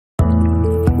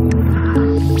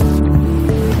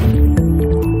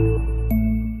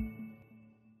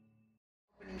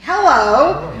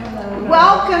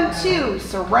2,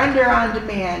 Surrender on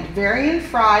Demand. Varian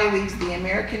Fry leads the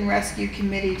American Rescue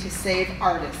Committee to Save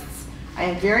Artists. I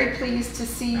am very pleased to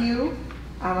see you.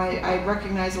 I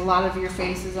recognize a lot of your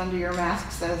faces under your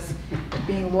masks as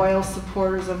being loyal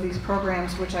supporters of these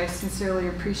programs, which I sincerely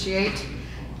appreciate.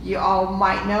 You all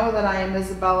might know that I am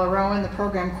Isabella Rowan, the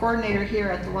program coordinator here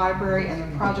at the library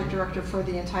and the project director for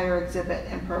the entire exhibit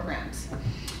and programs.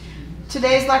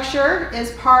 Today's lecture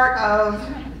is part of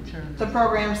the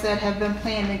programs that have been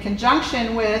planned in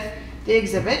conjunction with the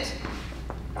exhibit,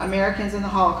 Americans in the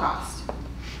Holocaust.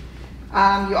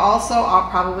 You also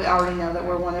probably already know that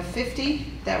we're one of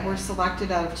 50 that were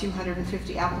selected out of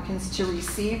 250 applicants to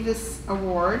receive this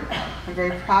award. I'm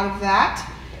very proud of that.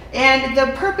 And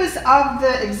the purpose of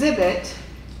the exhibit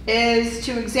is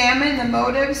to examine the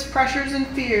motives, pressures, and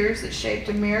fears that shaped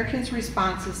Americans'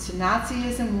 responses to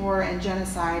Nazism, war, and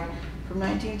genocide from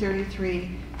 1933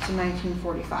 to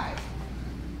 1945.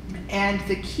 And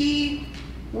the key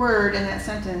word in that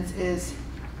sentence is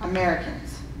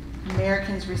Americans.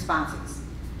 Americans' responses.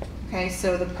 Okay,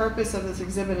 so the purpose of this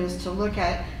exhibit is to look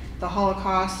at the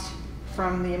Holocaust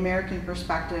from the American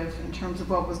perspective in terms of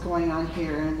what was going on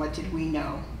here and what did we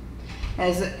know.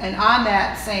 And on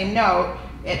that same note,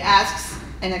 it asks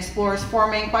and explores 4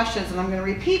 main questions, and I'm going to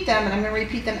repeat them, and I'm going to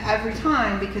repeat them every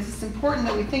time because it's important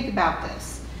that we think about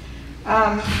this.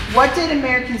 What did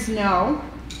Americans know?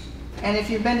 And if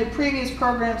you've been to previous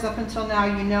programs up until now,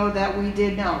 you know that we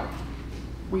did know.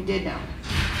 We did know.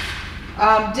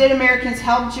 Did Americans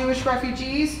help Jewish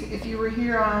refugees? If you were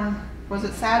here on, was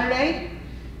it Saturday?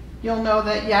 You'll know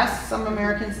that yes, some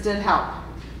Americans did help.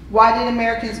 Why did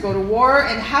Americans go to war?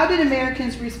 And how did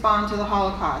Americans respond to the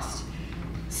Holocaust?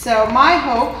 So my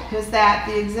hope is that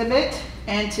the exhibit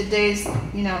and today's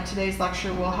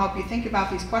lecture will help you think about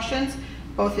these questions,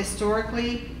 both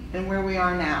historically and where we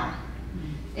are now,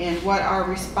 and what our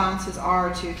responses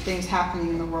are to things happening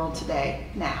in the world today,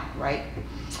 now, right?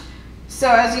 So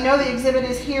as you know, the exhibit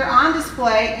is here on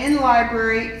display in the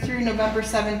library through November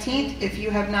 17th. If you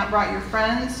have not brought your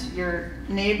friends, your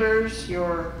neighbors,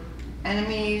 your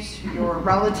enemies, your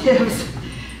relatives,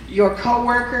 your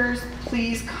co-workers,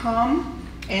 please come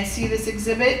and see this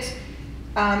exhibit.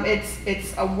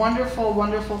 It's a wonderful,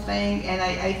 wonderful thing, and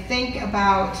I think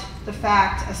about the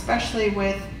fact, especially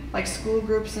with like school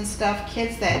groups and stuff,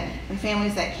 kids and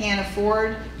families that can't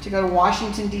afford to go to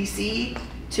Washington, D.C.,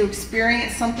 to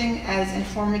experience something as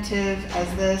informative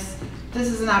as this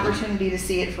is an opportunity to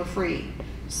see it for free.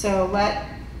 So let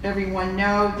everyone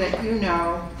know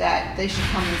that they should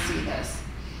come and see this.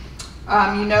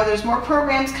 You know there's more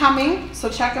programs coming, so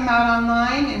check them out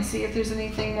online and see if there's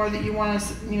anything more that you want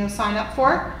to sign up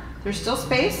for. There's still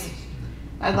space.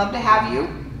 I'd love to have you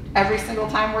every single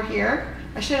time we're here.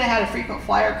 I should have had a frequent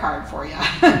flyer card for you.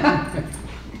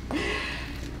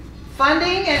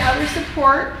 Funding and other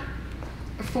support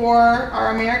for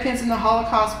our Americans in the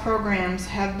Holocaust programs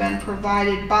have been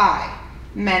provided by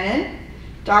Menon,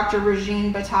 Dr.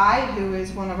 Regine Bataille, who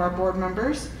is one of our board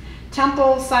members,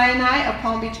 Temple Sinai of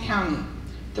Palm Beach County,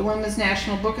 the Women's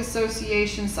National Book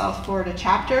Association South Florida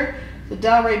chapter, the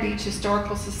Delray Beach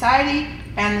Historical Society,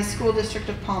 and the School District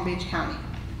of Palm Beach County.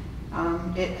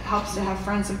 It helps to have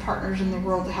friends and partners in the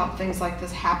world to help things like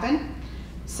this happen.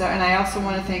 So, and I also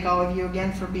want to thank all of you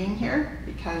again for being here,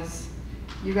 because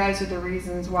you guys are the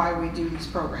reasons why we do these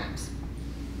programs.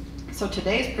 So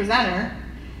today's presenter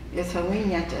is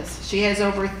Helene Yentis. She has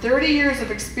over 30 years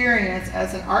of experience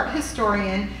as an art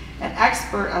historian and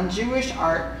expert on Jewish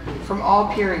art from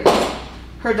all periods.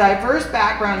 Her diverse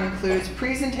background includes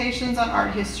presentations on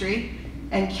art history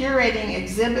and curating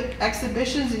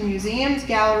exhibitions in museums,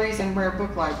 galleries, and rare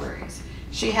book libraries.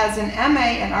 She has an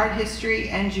MA in art history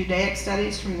and Judaic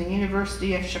studies from the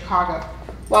University of Chicago.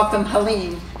 Welcome,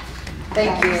 Helene.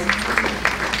 Thank you.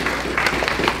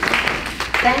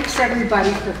 Thanks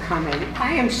everybody for coming.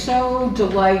 I am so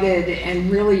delighted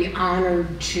and really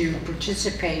honored to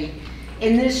participate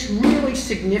in this really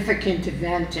significant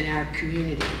event in our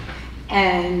community.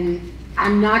 And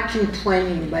I'm not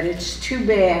complaining, but it's too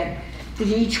bad that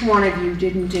each one of you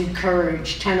didn't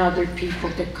encourage 10 other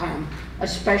people to come,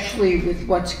 especially with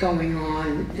what's going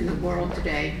on in the world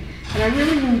today. And I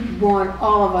really want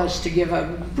all of us to give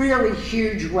a really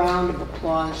huge round of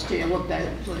applause to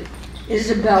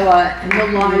Isabella and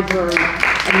the library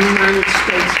and the United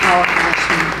States Holocaust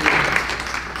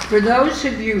Museum. For those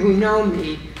of you who know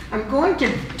me, I'm going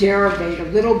to derivate a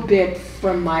little bit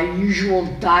from my usual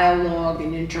dialogue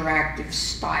and interactive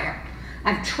style.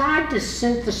 I've tried to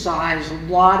synthesize a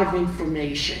lot of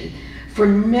information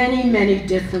from many, many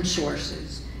different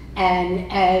sources.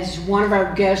 And as one of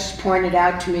our guests pointed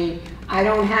out to me, I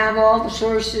don't have all the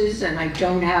sources and I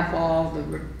don't have all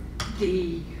the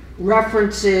the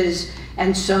references,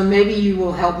 and so maybe you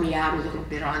will help me out a little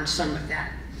bit on some of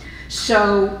that.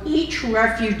 So each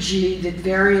refugee that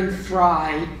Varian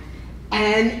Fry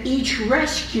and each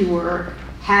rescuer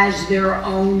has their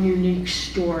own unique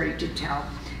story to tell.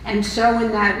 And so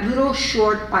in that little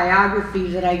short biography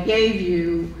that I gave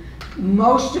you,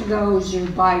 most of those are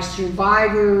by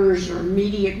survivors or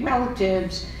immediate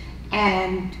relatives,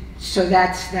 and so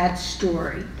that's that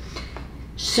story.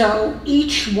 So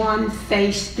each one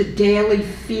faced the daily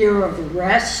fear of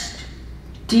arrest,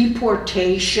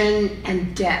 deportation,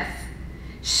 and death.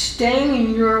 Staying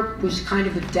in Europe was kind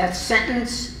of a death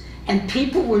sentence, and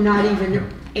people were not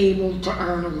even able to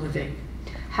earn a living.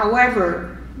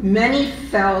 However, many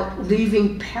felt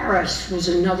leaving Paris was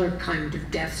another kind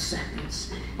of death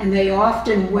sentence, and they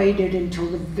often waited until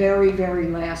the very, very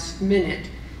last minute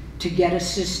to get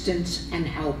assistance and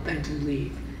help and to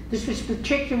leave. This was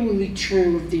particularly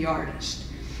true of the artist.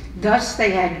 Thus,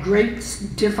 they had great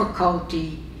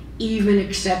difficulty even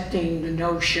accepting the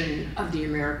notion of the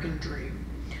American dream.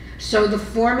 So the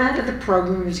format of the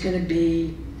program is going to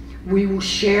be, we will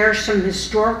share some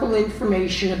historical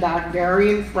information about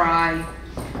Varian Fry,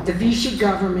 the Vichy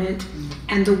government,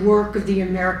 and the work of the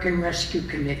American Rescue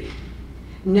Committee.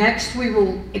 Next, we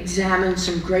will examine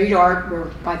some great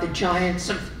artwork by the giants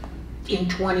in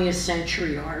 20th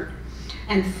century art.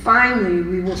 And finally,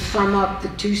 we will sum up the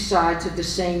two sides of the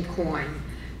same coin,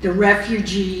 the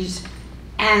refugees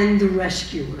and the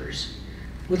rescuers.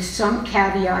 With some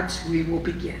caveats, we will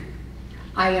begin.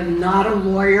 I am not a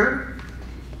lawyer,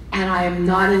 and I am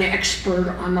not an expert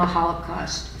on the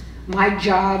Holocaust. My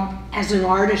job as an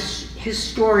artist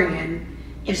historian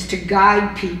is to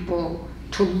guide people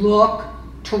to look,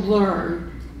 to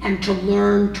learn, and to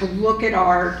learn to look at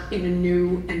art in a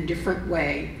new and different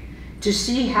way, to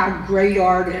see how great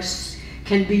artists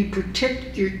can be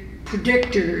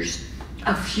predictors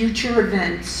of future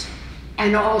events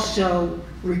and also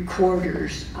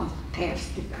recorders of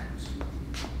past events.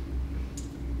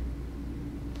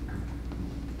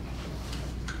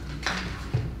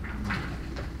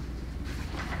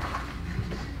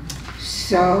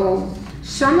 So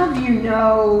some of you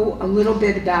know a little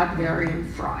bit about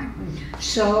Varian Fry.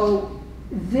 So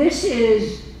this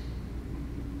is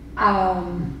a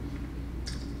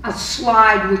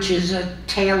slide which is a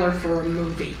trailer for a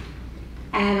movie.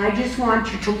 And I just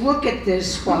want you to look at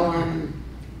this while I'm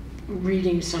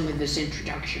reading some of this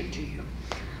introduction to you.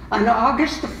 On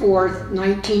August the 4th,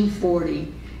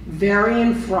 1940,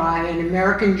 Varian Fry, an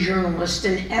American journalist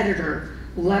and editor,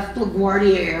 left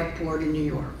LaGuardia Airport in New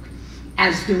York.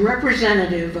 As the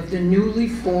representative of the newly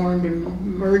formed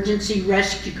Emergency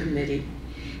Rescue Committee,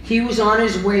 he was on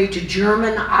his way to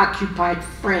German-occupied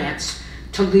France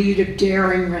to lead a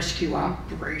daring rescue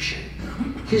operation.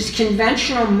 His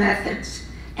conventional methods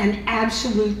and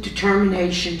absolute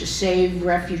determination to save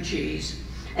refugees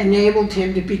enabled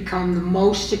him to become the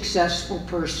most successful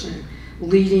person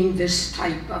leading this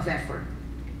type of effort.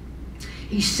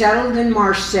 He settled in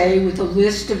Marseille with a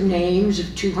list of names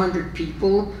of 200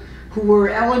 people who were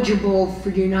eligible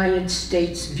for United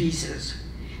States visas.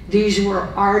 These were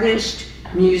artists,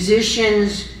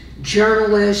 musicians,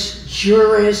 journalists,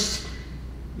 jurists,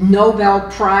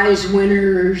 Nobel Prize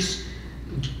winners,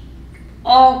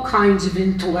 all kinds of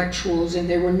intellectuals, and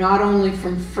they were not only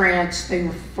from France, they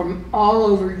were from all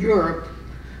over Europe,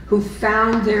 who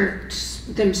found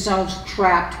themselves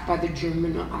trapped by the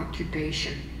German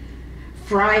occupation.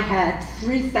 Fry had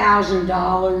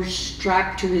 $3,000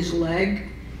 strapped to his leg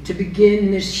to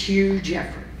begin this huge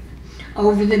effort.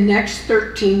 Over the next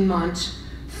 13 months,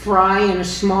 Fry and a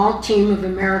small team of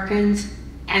Americans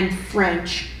and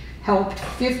French helped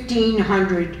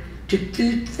 1,500 to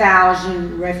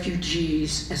 2,000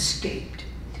 refugees escaped.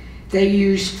 They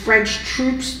used French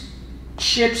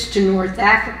ships to North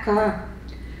Africa.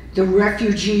 The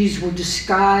refugees were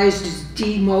disguised as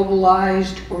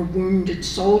demobilized or wounded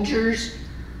soldiers.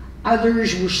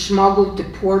 Others were smuggled to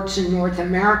ports in North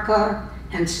America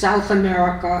and South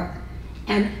America,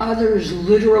 and others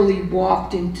literally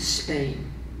walked into Spain.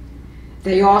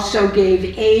 They also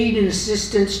gave aid and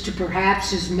assistance to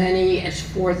perhaps as many as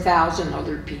 4,000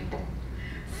 other people.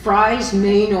 Fry's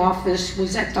main office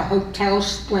was at the Hotel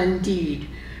Splendide,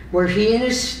 where he and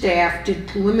his staff did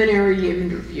preliminary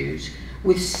interviews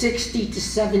with 60 to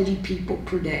 70 people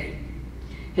per day.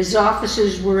 His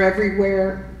offices were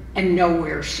everywhere and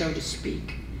nowhere, so to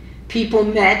speak. People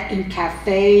met in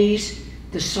cafes,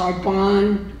 the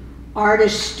Sorbonne,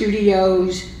 artist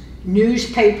studios,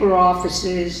 newspaper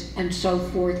offices, and so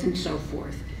forth and so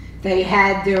forth. They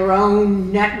had their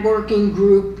own networking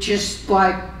group, just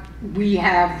like we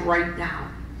have right now.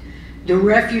 The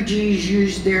refugees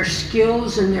used their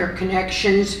skills and their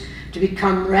connections to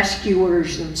become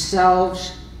rescuers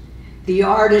themselves. The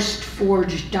artist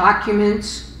forged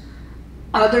documents.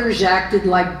 Others acted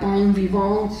like bon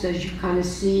vivants, as you kind of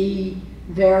see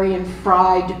Varian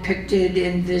Fry depicted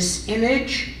in this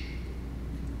image.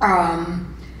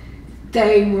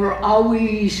 They were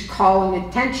always calling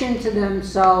attention to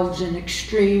themselves in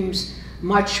extremes,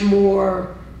 much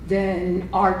more than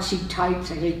artsy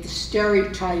types, I hate the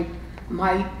stereotype,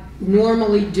 might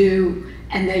normally do,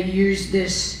 and they used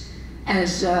this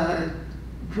as a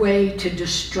way to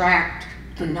distract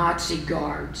the Nazi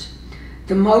guards.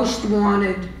 The most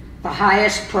wanted, the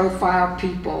highest profile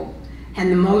people,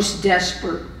 and the most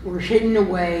desperate were hidden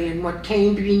away in what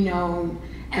came to be known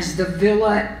as the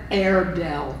Villa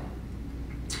Airbel.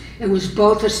 It was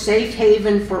both a safe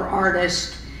haven for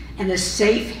artists and a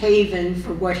safe haven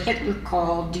for what Hitler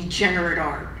called degenerate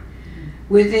art.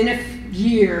 Within a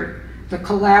year, the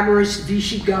collaborative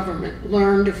Vichy government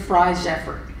learned of Fry's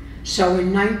effort. So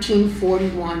in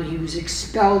 1941, he was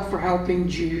expelled for helping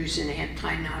Jews and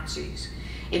anti-Nazis.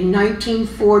 In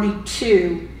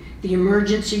 1942, the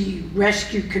Emergency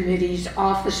Rescue Committee's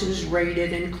office was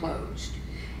raided and closed.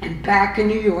 And back in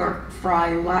New York,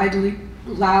 Fry loudly,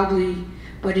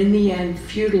 but in the end,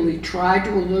 futilely tried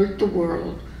to alert the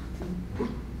world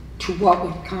to what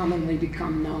would commonly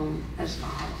become known as the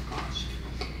Holocaust.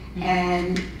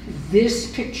 And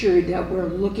this picture that we're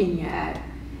looking at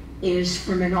is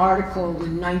from an article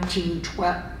in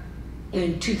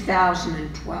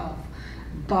 2012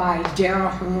 by Dara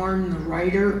Horn, the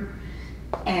writer,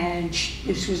 and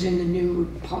this was in the New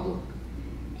Republic.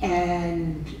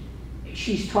 And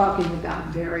she's talking about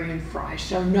Varian Fry.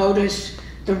 So notice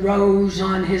the rose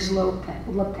on his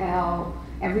lapel,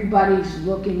 everybody's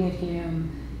looking at him,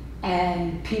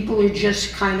 and people are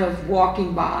just kind of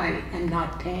walking by and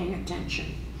not paying attention.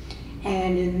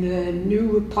 And in the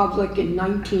New Republic in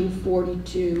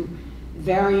 1942,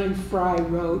 Varian Fry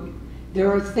wrote,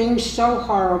 "There are things so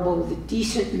horrible that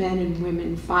decent men and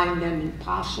women find them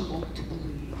impossible to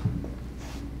believe."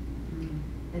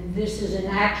 And this is an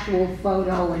actual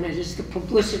photo, and it is the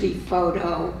publicity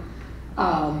photo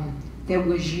that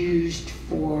was used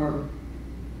for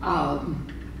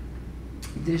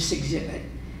this exhibit.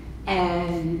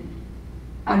 And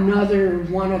another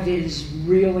one of his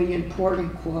really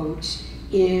important quotes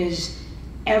is,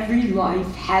 "Every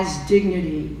life has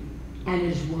dignity and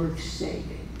is worth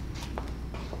saving."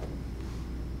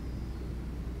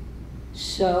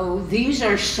 So these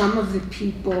are some of the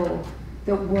people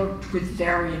that worked with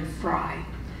Varian Fry.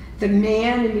 The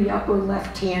man in the upper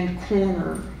left-hand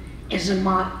corner is a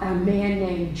man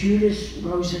named Judas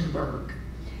Rosenberg,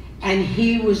 and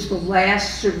he was the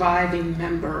last surviving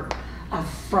member of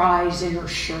Fry's inner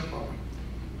circle.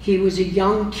 He was a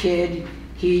young kid.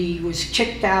 He was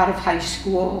kicked out of high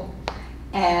school,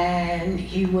 and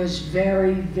he was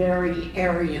very, very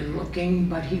Aryan looking,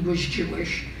 but he was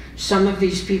Jewish. Some of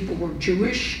these people were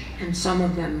Jewish, and some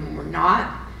of them were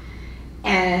not.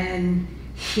 And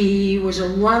he was a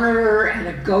runner and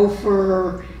a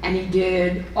gopher, and he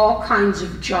did all kinds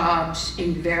of jobs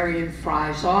in Varian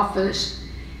Fry's office.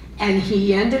 And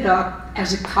he ended up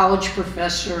as a college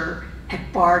professor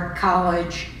at Bard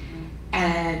College.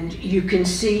 And you can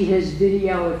see his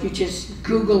video if you just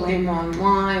Google him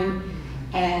online.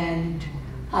 And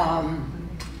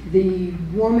the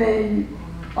woman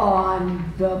on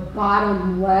the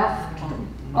bottom left,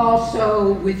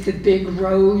 also with the big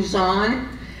rose on,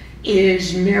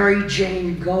 is Mary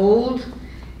Jane Gold.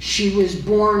 She was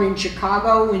born in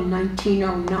Chicago in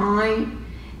 1909,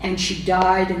 and she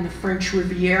died in the French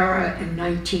Riviera in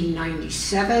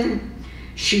 1997.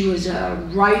 She was a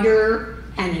writer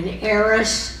and an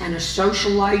heiress and a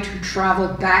socialite who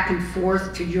traveled back and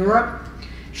forth to Europe.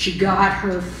 She got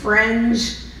her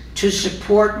friends to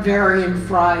support Varian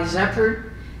Fry's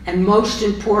effort, and most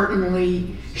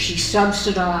importantly, she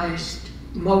subsidized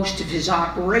most of his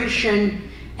operation,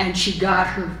 and she got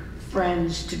her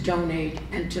friends to donate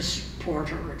and to support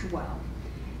her as well.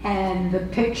 And the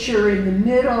picture in the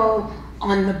middle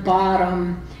on the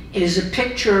bottom is a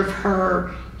picture of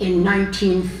her in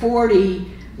 1940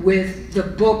 with the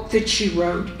book that she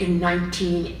wrote in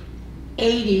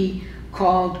 1980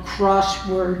 called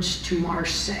Crosswords to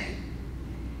Marseille.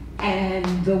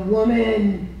 And the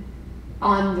woman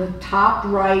on the top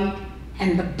right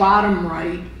and the bottom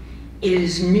right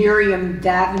is Miriam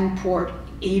Davenport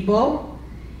Ebel,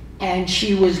 and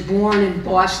she was born in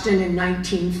Boston in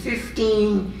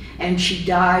 1915, and she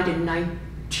died in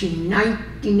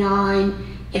 1999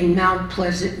 in Mount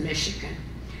Pleasant, Michigan.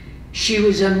 She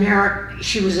was an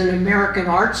American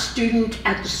art student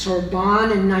at the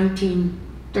Sorbonne in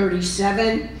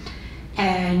 37,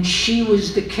 and she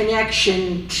was the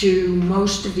connection to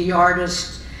most of the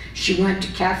artists. She went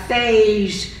to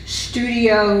cafes,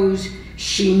 studios,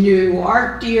 she knew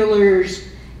art dealers,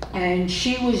 and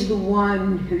she was the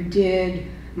one who did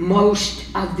most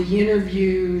of the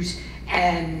interviews,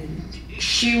 and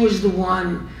she was the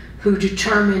one who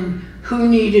determined who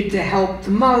needed the help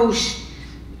the most,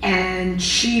 and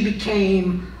she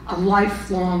became a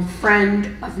lifelong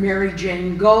friend of Mary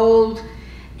Jane Gold,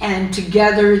 and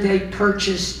together they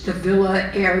purchased the Villa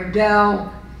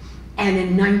Airbel, and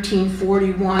in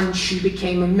 1941 she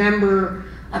became a member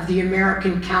of the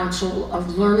American Council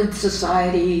of Learned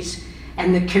Societies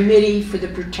and the Committee for the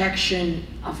Protection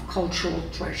of Cultural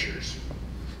Treasures.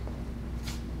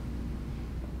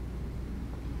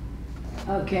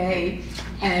 Okay,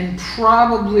 and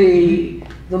probably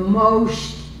the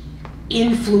most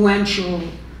influential,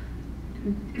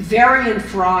 Varian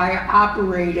Fry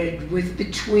operated with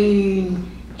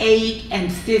between 8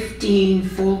 and 15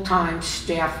 full-time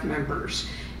staff members,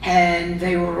 and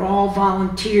they were all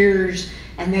volunteers,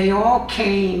 and they all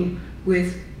came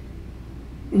with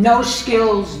no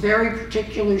skills, very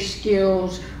particular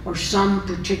skills, or some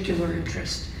particular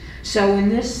interest. So in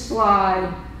this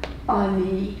slide, on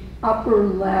the upper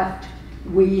left,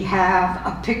 we have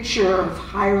a picture of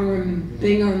Hiram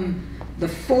Bingham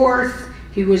IV.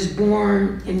 He was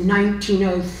born in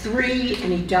 1903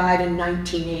 and he died in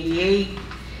 1988.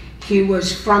 He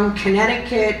was from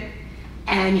Connecticut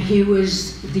and he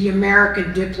was the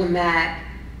American diplomat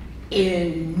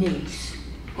in Nice.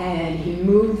 And he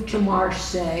moved to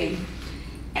Marseille,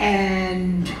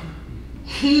 and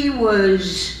he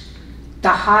was the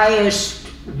highest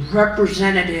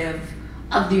representative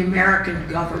of the American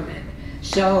government.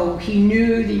 So he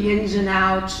knew the ins and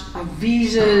outs of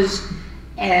visas,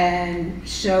 and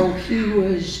so he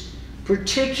was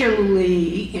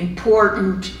particularly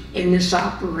important in this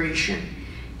operation.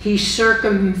 He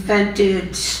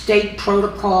circumvented state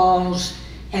protocols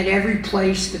at every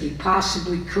place that he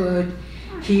possibly could.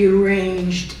 He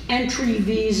arranged entry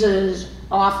visas,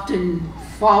 often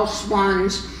false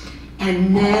ones,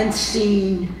 and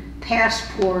Nancine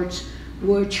passports,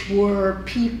 which were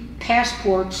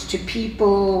passports to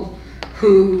people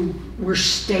who were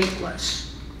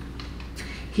stateless.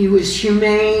 He was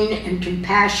humane and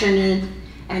compassionate,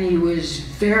 and he was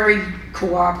very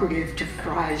cooperative to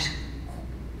Fry's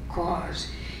cause.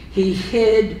 He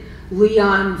hid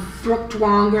Leon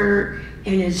Fruchtwanger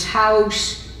in his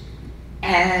house,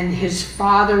 and his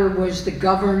father was the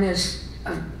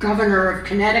governor of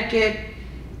Connecticut,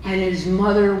 and his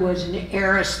mother was an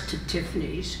heiress to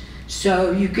Tiffany's.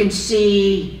 So you can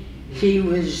see he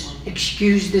was,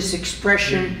 excuse this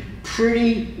expression,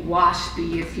 pretty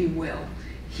waspy, if you will.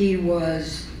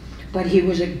 But he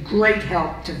was a great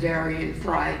help to Varian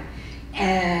Fry.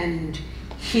 And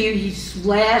his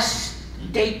last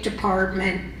State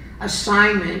Department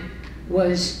assignment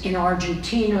was in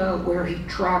Argentina, where he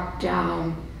tracked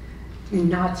down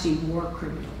Nazi war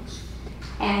criminals.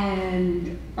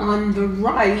 And on the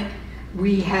right,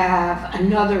 we have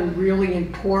another really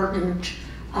important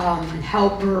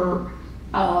helper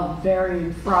of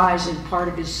Varian Fry's and part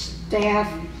of his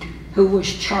staff, who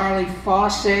was Charlie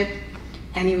Fawcett,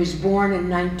 and he was born in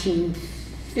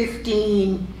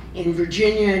 1915 in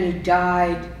Virginia, and he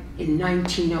died in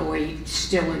 1908,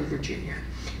 still in Virginia.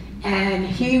 And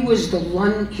he was a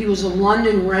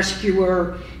London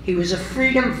rescuer, he was a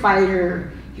freedom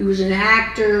fighter, he was an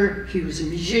actor, he was a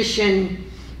musician,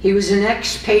 he was an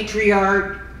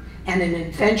expatriate and an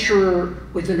adventurer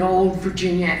with an old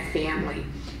Virginia family.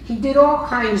 He did all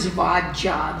kinds of odd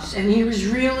jobs, and he was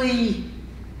really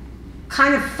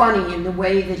kind of funny in the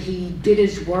way that he did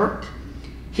his work.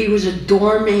 He was a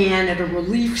doorman at a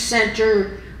relief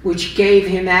center, which gave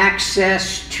him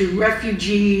access to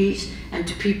refugees and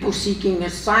to people seeking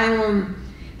asylum.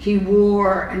 He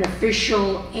wore an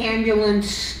official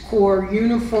ambulance corps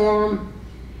uniform.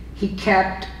 He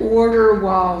kept order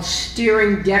while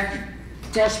steering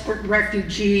desperate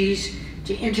refugees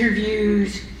to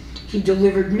interviews. He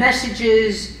delivered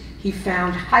messages. He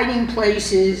found hiding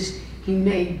places. He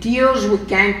made deals with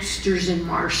gangsters in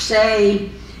Marseille.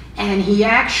 And he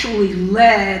actually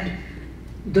led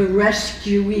the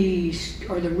rescuees,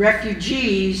 or the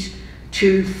refugees,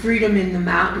 to freedom in the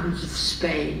mountains of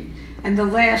Spain. And the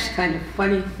last kind of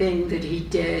funny thing that he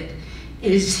did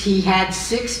is he had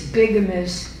 6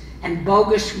 bigamous and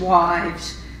bogus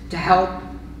wives to help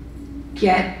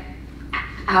get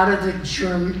women out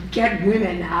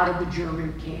of the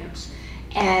German camps.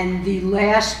 And the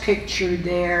last picture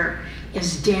there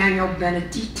is Daniel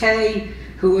Benedite,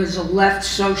 who was a left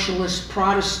socialist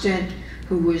Protestant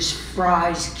who was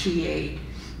Fry's key aide.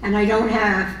 And I don't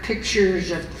have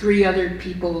pictures of 3 other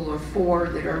people or 4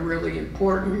 that are really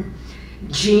important.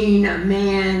 Jean, a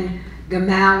man,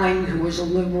 Gamelin, who was a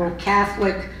liberal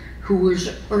Catholic, who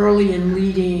was early in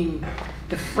leading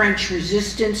the French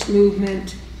resistance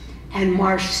movement, and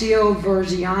Marcio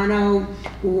Verziano,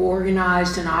 who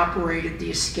organized and operated the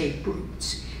escape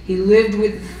routes. He lived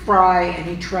with Fry and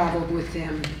he traveled with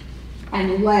him.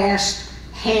 And last,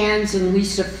 Hans and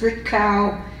Lisa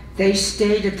Fritkow, they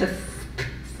stayed at the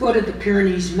foot of the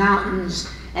Pyrenees Mountains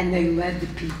and they led the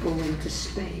people into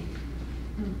Spain.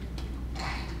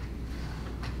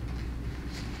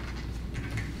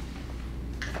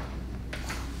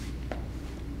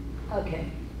 Okay,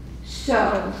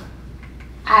 so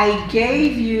I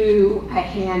gave you a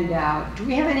handout. Do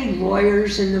we have any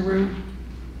lawyers in the room?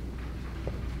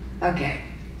 Okay.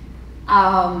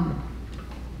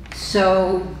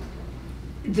 So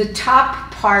the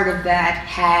top part of that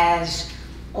has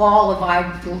all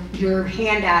of your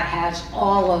handout has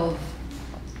all of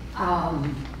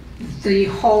the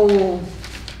whole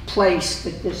place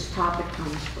that this topic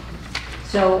comes from.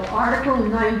 So Article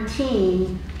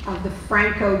 19 of the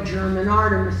Franco-German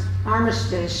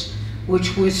armistice,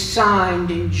 which was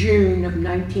signed in June of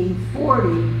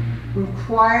 1940,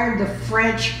 required the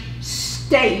French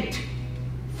state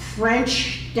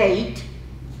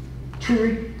to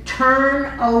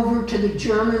return over to the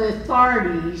German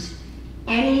authorities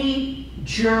any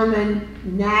German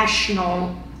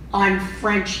national on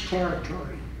French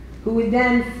territory, who would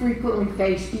then frequently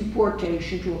face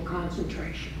deportation to a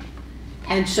concentration.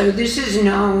 And so this is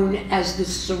known as the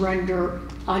surrender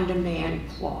on demand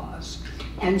clause.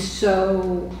 And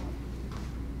so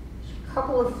a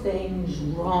couple of things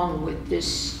wrong with this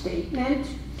statement.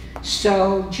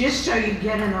 So just so you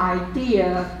get an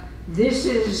idea, this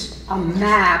is a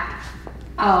map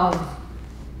of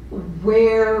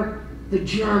where the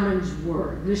Germans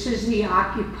were. This is the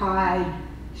occupied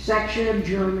section of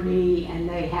Germany, and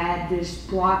they had this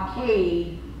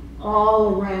blockade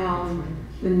all around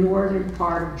the northern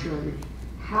part of Germany.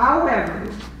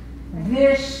 However,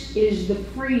 this is the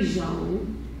free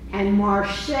zone, and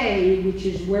Marseille, which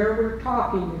is where we're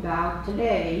talking about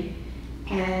today,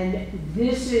 and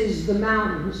this is the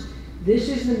mountains. This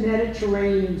is the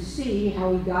Mediterranean Sea,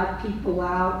 how we got people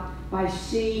out by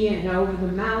sea and over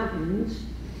the mountains.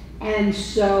 And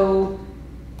so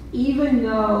even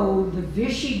though the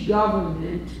Vichy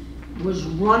government was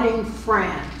running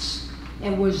France,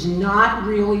 it was not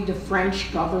really the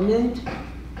French government,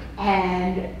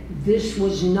 and this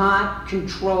was not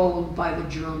controlled by the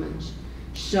Germans.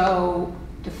 So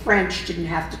the French didn't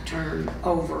have to turn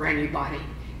over anybody.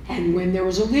 And when there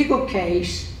was a legal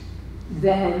case,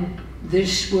 then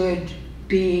this would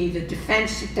be the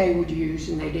defense that they would use,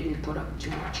 and they didn't put up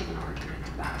too much of an argument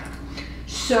about it.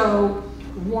 So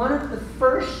one of the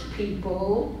first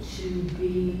people to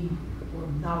be, or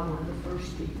not one of the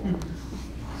first people,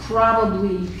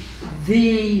 probably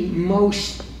the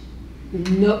most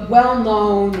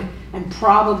well-known and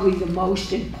probably the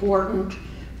most important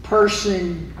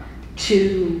person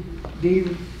to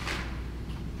be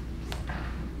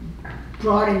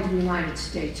brought into the United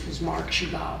States was Marc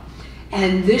Chagall.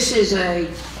 And this is a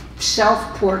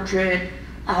self-portrait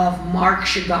of Marc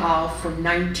Chagall from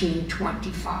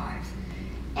 1925.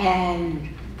 And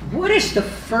what is the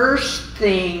first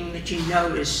thing that you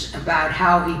notice about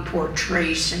how he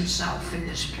portrays himself in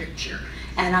this picture?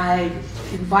 And I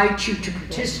invite you to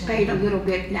participate a little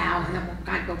bit now, and then we'll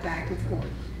kind of go back and forth.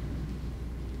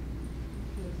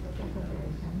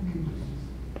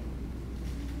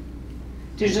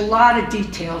 There's a lot of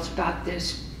details about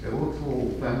this. It looks a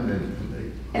little feminine to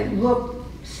me. It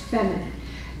looks feminine.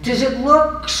 Does it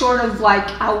look sort of like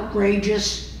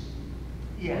outrageous?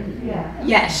 Yeah.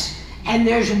 Yes. And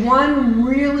there's one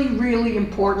really, really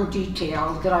important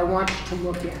detail that I want you to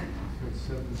look at. Got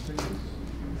 7 fingers.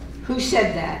 Who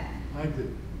said that? I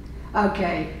did.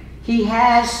 Okay. He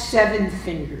has 7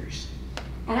 fingers.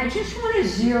 And I just want to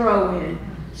zero in.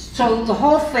 So the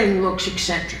whole thing looks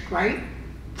eccentric, right?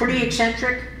 Pretty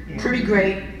eccentric? Yeah. Pretty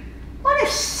great. What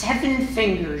does 7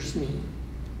 fingers mean?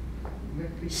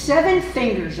 7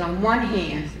 fingers on one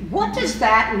hand. What does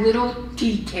that little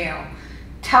detail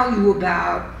tell you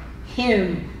about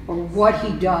him or what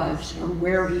he does or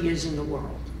where he is in the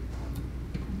world?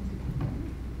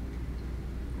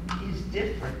 He's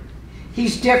different.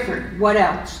 He's different. What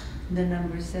else? The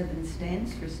number 7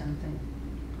 stands for something.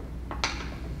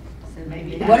 So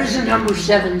Maybe What does the number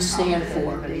 7 stand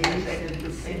for? But he has extra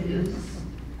fingers.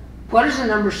 What does the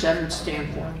number 7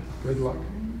 stand for? Good luck.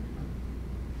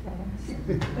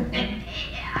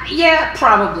 Yeah,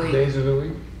 probably. Days of the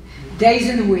week. Days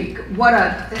in the week. What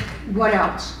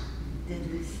else?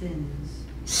 deadly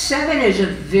 7 is a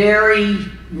very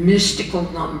mystical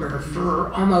number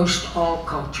for almost all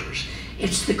cultures.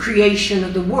 It's the creation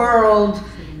of the world,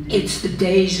 it's the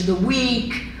days of the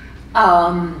week.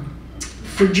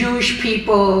 For Jewish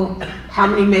people, how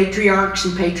many matriarchs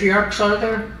and patriarchs are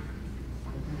there?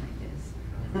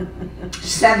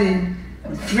 7.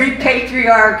 3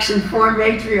 patriarchs and 4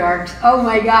 matriarchs. Oh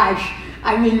my gosh,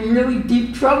 I'm in really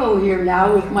deep trouble here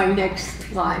now with my next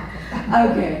slide.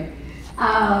 Okay.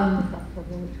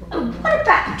 What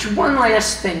about, one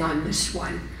last thing on this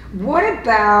one. What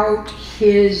about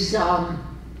his, the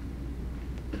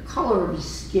color of his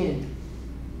skin?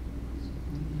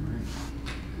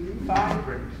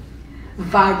 Vibrant.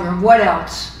 Vibrant. What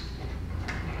else?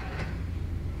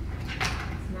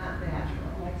 Not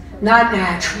natural. Not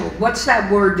natural. What's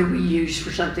that word that we use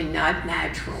for something not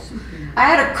natural? I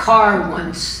had a car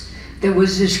once that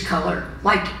was this color,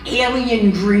 like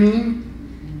alien green.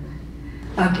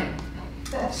 Okay.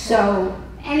 So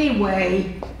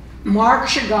anyway, Marc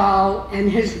Chagall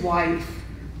and his wife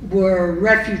were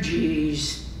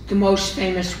refugees, the most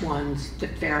famous ones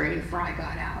that Varian Fry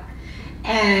got out.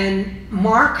 And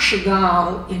Marc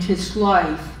Chagall in his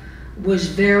life was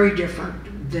very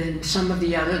different than some of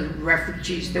the other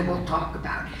refugees that we'll talk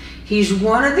about. He's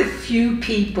one of the few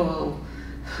people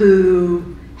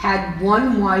who had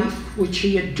one wife, which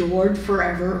he adored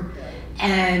forever,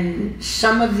 and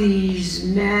some of these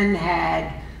men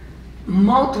had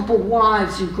multiple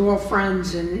wives and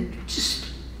girlfriends and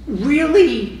just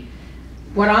really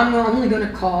what I'm only going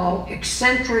to call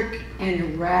eccentric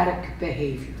and erratic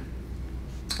behavior.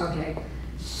 Okay,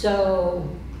 so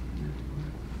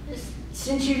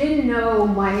since you didn't know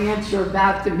my answer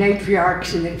about the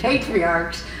matriarchs and the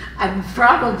patriarchs, I'm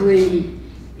probably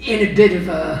in a bit of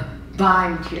a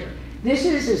bind here. This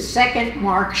is a second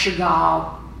Marc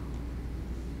Chagall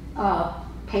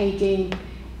painting,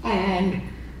 and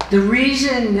the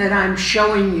reason that I'm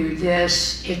showing you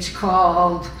this, it's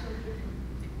called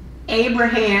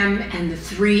Abraham and the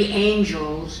 3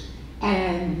 Angels,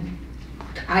 and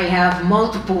I have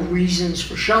multiple reasons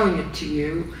for showing it to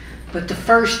you, but the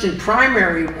first and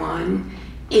primary one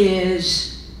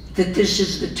is that this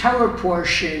is the Torah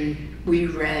portion we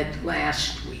read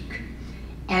last week.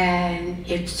 And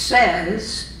it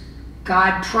says,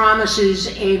 God promises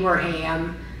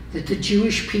Abraham that the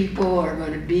Jewish people are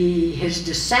going to be his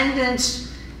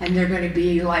descendants, and they're going to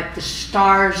be like the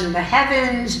stars in the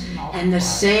heavens and the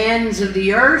sands of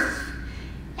the earth.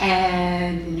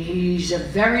 And he's a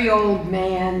very old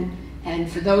man,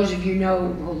 and for those of you who know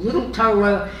a little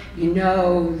Torah, you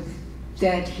know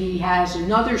that he has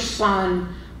another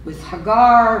son with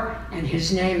Hagar, and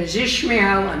his name is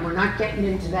Ishmael, and we're not getting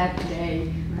into that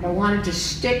today, but I wanted to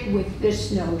stick with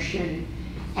this notion.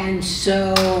 And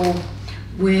so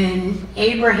when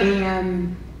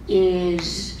Abraham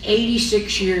is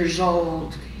 86 years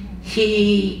old,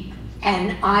 he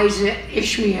and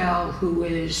Ishmael, who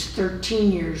is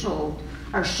 13 years old,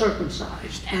 are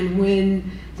circumcised. And when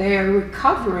they are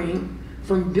recovering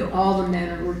from, all the men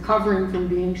are recovering from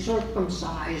being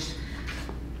circumcised,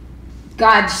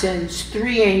 God sends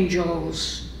 3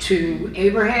 angels to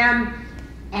Abraham,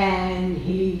 and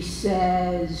he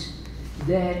says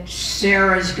that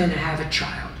Sarah's going to have a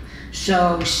child.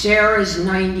 So Sarah's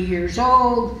 90 years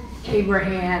old,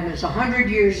 Abraham is 100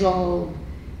 years old,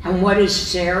 and what is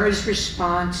Sarah's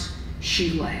response?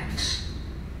 She laughs.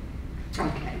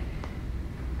 Okay.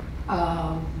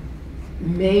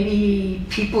 Maybe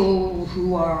people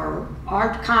who are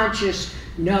art conscious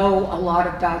know a lot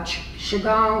about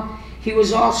Chagall. He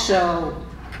was also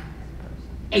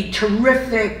a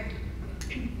terrific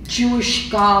Jewish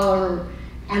scholar,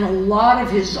 and a lot of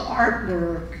his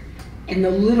artwork and the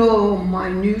little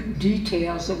minute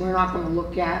details that we're not going to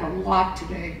look at a lot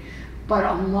today, but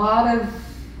a lot of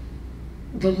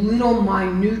the little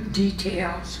minute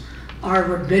details are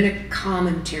rabbinic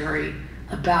commentary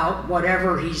about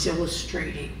whatever he's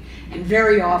illustrating. And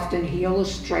very often he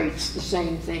illustrates the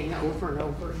same thing over and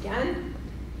over again.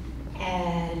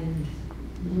 And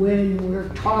when we're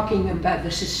talking about,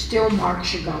 this is still Marc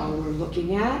Chagall we're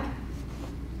looking at.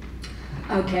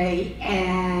 Okay,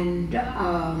 and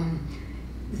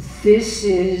this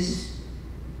is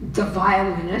the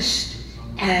violinist.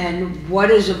 And what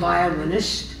is a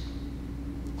violinist?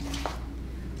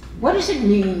 What does it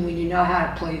mean when you know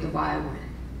how to play the violin?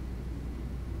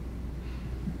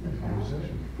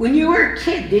 When you were a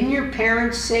kid, didn't your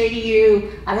parents say to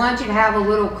you, I want you to have a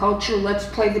little culture, let's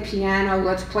play the piano,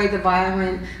 let's play the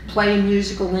violin, play a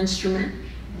musical instrument?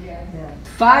 Yeah.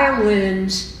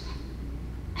 Violins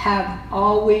have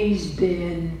always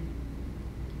been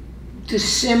the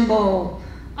symbol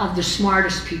of the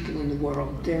smartest people in the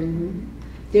world.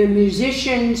 They're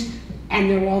musicians, and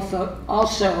they're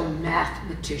also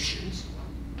mathematicians.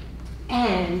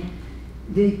 And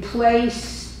the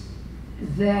place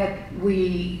that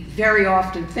we very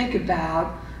often think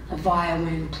about a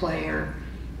violin player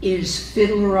is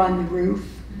Fiddler on the Roof,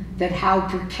 that how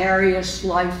precarious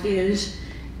life is.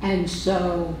 And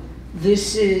so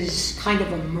this is kind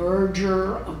of a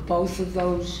merger of both of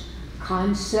those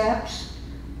concepts.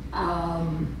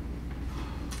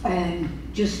 And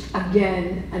just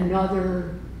again,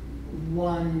 another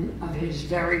one of his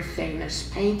very famous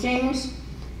paintings.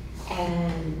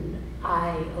 And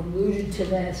I alluded to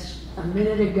this a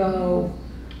minute ago.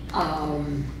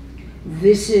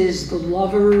 This is The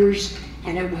Lovers,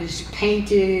 and it was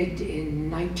painted in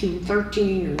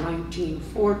 1913 or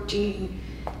 1914.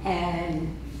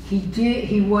 And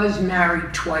he was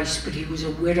married twice, but he was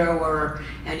a widower,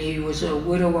 and he was a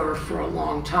widower for a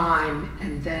long time,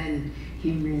 and then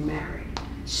he remarried.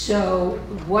 So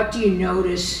what do you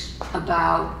notice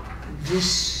about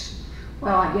this?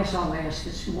 Well, I guess I'll ask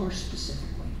this more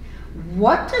specifically.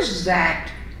 What does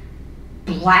that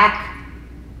black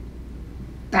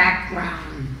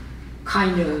background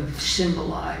kind of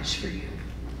symbolize for you?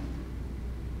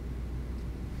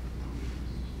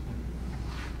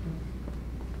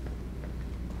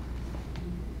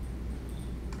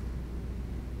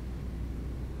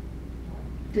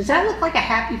 Does that look like a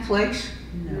happy place?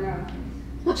 No.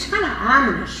 Looks kind of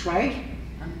ominous, right?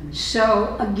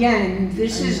 So again,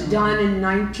 this is done in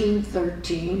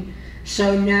 1913.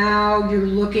 So now you're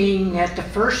looking at the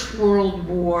First World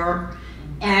War,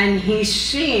 and he's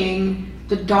seeing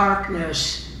the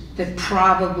darkness that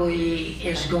probably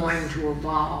is going to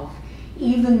evolve,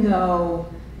 even though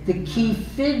the key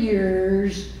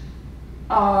figures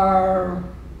are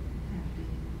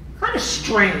kind of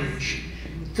strange.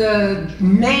 The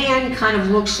man kind of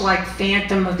looks like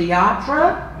Phantom of the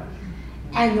Opera,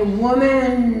 and the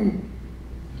woman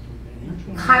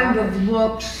kind of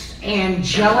looks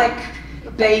angelic,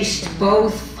 based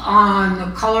both on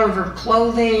the color of her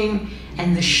clothing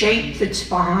and the shape that's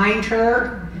behind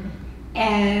her.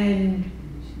 And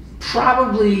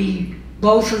probably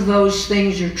both of those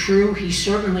things are true. He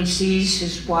certainly sees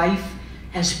his wife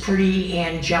as pretty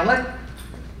angelic.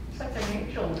 It's like an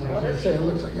angel. I was gonna say, it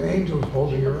looks like an angel's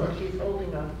holding her up. She's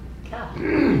holding a cap.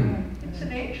 It's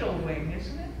an angel wing,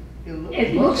 isn't it?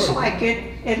 It looks like it.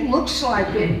 It looks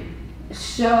like it.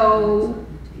 So,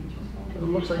 It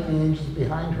looks like the angel's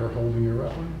behind her holding her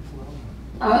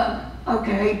up.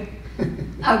 okay.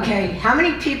 Okay, how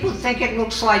many people think it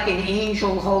looks like an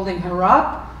angel holding her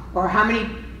up? Or how many,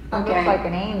 okay. Looks like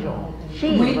an angel. She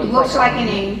Looks like an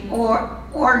angel.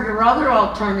 Or your other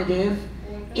alternative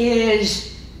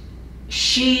is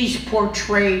she's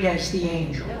portrayed as the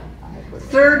angel.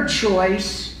 Third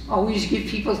choice, always give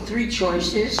people three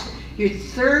choices. Your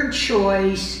third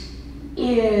choice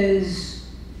is,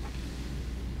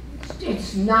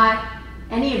 it's not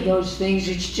any of those things,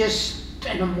 it's just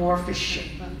an amorphous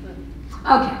shape.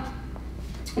 Okay,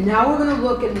 now we're going to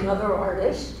look at another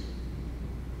artist.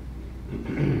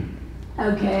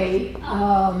 Okay,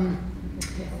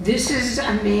 this is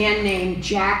a man named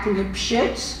Jack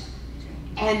Lipschitz,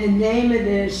 and the name of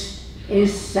this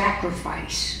is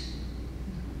Sacrifice.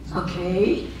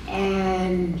 Okay,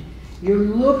 and you're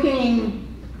looking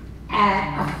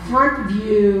at a front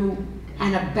view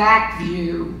and a back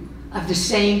view of the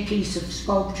same piece of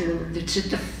sculpture that's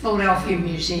at the Philadelphia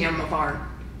Museum of Art.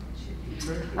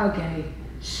 Okay,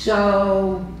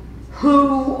 so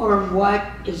who or what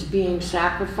is being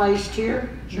sacrificed here?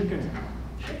 Chicken.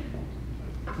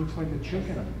 Looks like a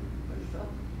chicken.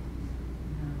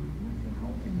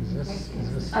 Is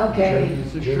this? Okay.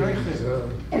 It's a shark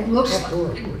thing. It looks Door,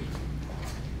 like, of course.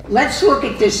 let's look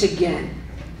at this again.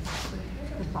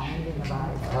 The binding of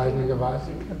Isaac. Hiding of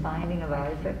Isaac. The binding of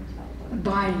Isaac.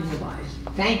 Binding of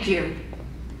Isaac. Thank you.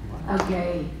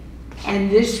 Okay, and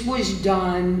this was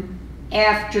done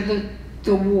after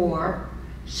the war.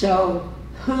 So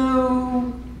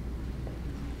who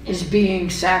is being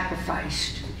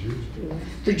sacrificed?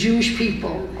 The Jewish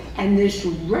people. And this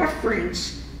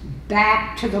reference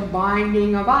back to the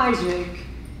binding of Isaac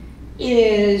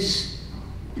is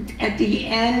at the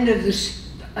end of this,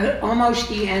 almost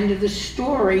the end of the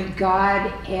story.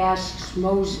 God asks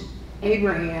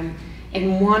Abraham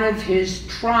in one of his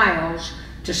trials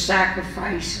to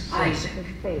sacrifice Isaac. His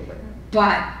favorite.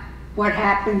 But what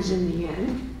happens in the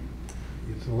end?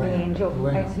 It's a The lamb. angel,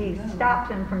 Lamb. and he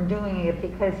stops him from doing it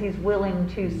because he's willing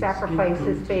to sacrifice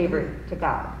his favorite to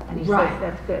God. And he Right. says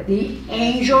that's good. The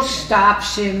angel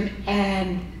stops him,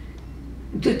 and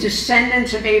the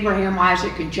descendants of Abraham,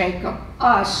 Isaac, and Jacob,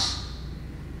 us,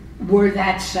 were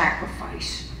that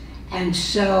sacrifice. And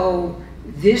so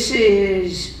this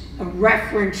is a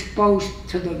reference both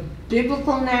to the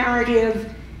biblical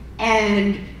narrative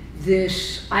and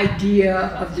this idea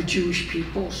of the Jewish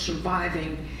people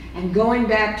surviving. And going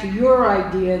back to your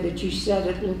idea that you said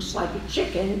it looks like a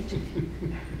chicken,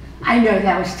 I know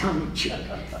that was tongue in cheek.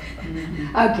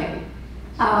 Okay.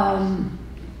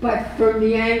 But from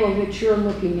the angle that you're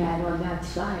looking at on that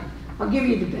side, I'll give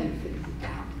you the benefit of the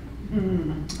doubt.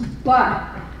 But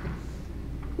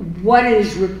what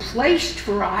is replaced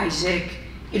for Isaac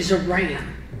is a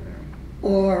ram,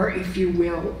 or if you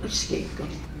will, a scapegoat.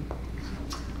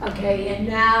 Okay, and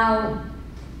now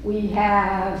we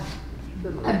have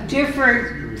a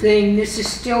different thing. This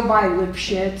is still by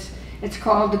Lipschitz. It's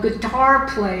called The Guitar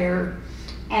Player,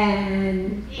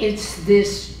 and it's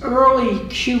this early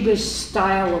Cubist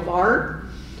style of art.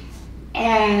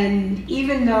 And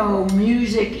even though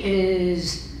music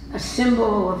is a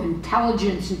symbol of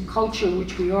intelligence and culture,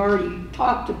 which we already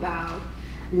talked about,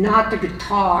 not the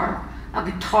guitar, a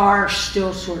guitar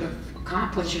still sort of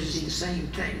accomplishes the same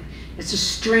thing. It's a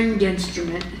stringed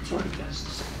instrument, it sort of does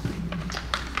the same thing.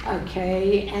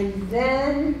 Okay, and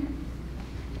then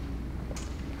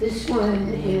this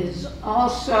one is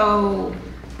also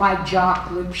by Jacques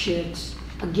Lipschitz,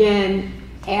 again,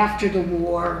 after the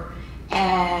war,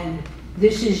 and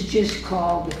this is just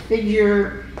called The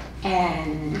Figure,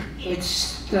 and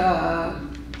it's the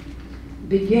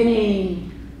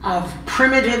beginning of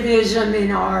primitivism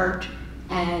in art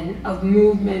and of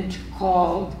movement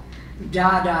called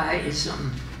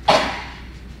Dadaism.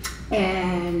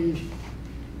 And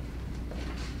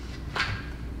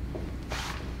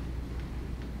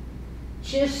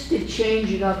just to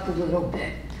change it up a little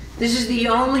bit, this is the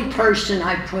only person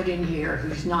I put in here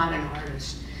who's not an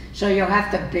artist, so you'll have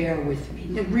to bear with me.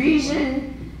 The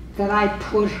reason that I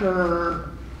put her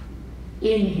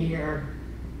in here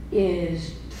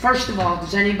is, first of all,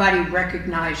 does anybody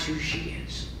recognize who she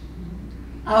is?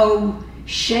 Oh,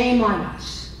 shame on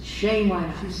us. Shame on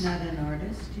us. She's not an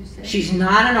artist, you said? She's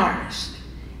not an artist.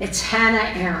 It's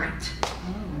Hannah Arendt. Oh.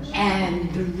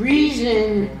 And the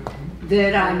reason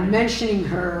that I'm mentioning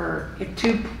her at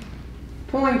 2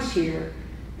 points here,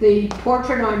 the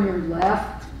portrait on your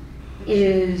left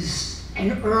is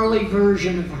an early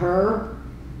version of her,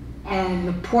 and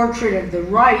the portrait of the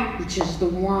right, which is the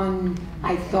one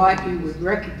I thought you would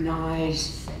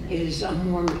recognize, is a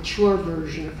more mature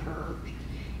version of her.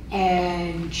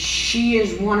 And she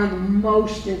is one of the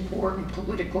most important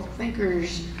political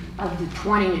thinkers of the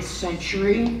 20th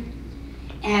century.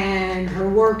 And her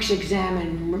works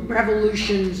examine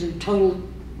revolutions and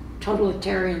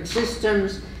totalitarian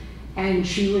systems. And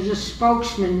she was a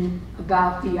spokesman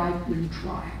about the Eichmann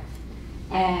trial.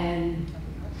 And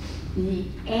the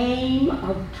aim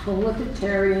of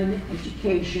totalitarian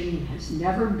education has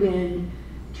never been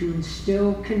to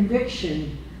instill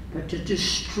conviction, but to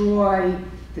destroy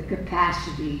the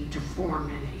capacity to form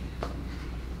any.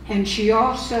 And she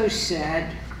also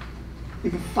said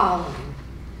the following: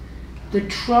 the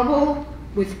trouble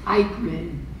with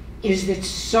Eichmann is that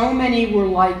so many were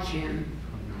like him,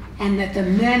 and that the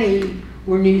many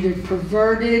were neither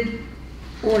perverted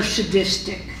or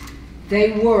sadistic.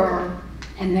 They were,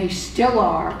 and they still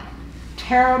are,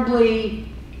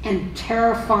 terribly and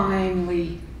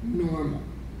terrifyingly normal.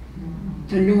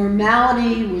 The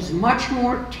normality was much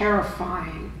more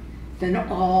terrifying than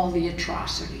all the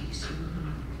atrocities.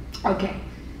 Okay,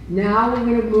 now we're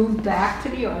going to move back to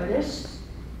the artists.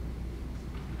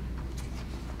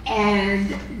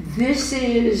 And this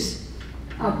is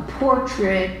a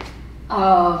portrait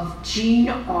of Jean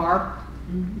Arp,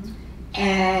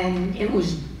 and it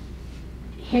was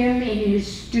him in his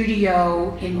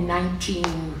studio in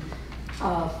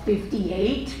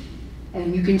 1958,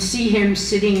 and you can see him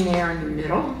sitting there in the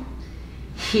middle.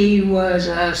 He was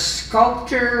a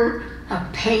sculptor, a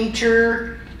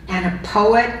painter, and a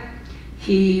poet.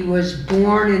 He was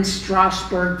born in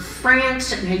Strasbourg,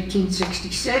 France in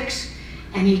 1866,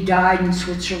 and he died in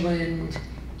Switzerland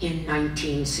in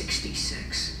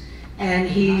 1966. And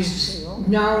he's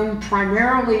known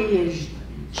primarily as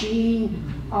Jean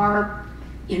Arp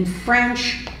in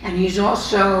French, and he's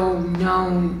also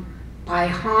known by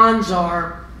Hans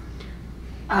Arp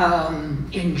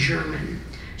in German.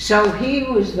 So he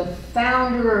was the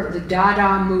founder of the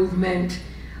Dada movement.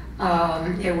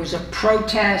 It was a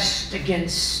protest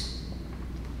against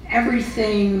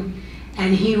everything,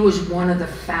 and he was one of the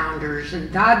founders. And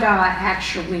Dada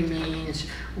actually means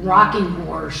rocking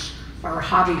horse or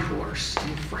hobby horse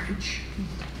in French.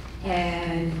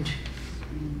 And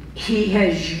he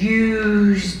has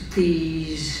used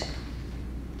these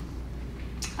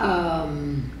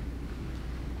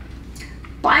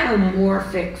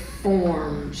biomorphic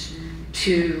forms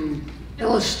to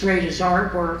illustrate his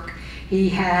artwork. He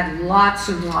had lots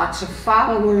and lots of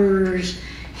followers.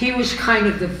 He was kind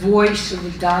of the voice of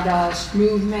the Dadaist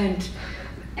movement,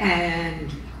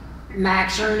 and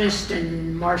Max Ernst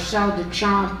and Marcel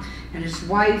Duchamp and his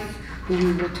wife, who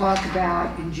we will talk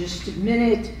about in just a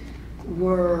minute,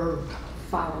 were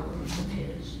followers of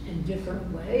his in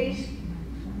different ways.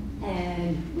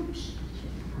 And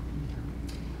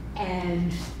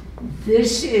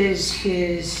this is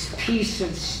his piece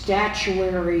of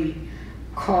statuary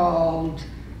called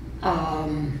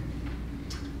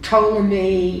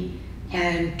Ptolemy,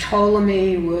 and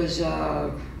Ptolemy was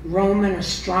a Roman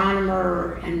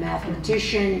astronomer and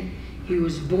mathematician. He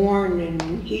was born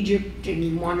in Egypt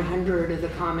in 100 of the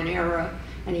Common Era,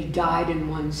 and he died in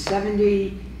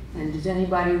 170. And does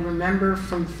anybody remember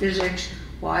from physics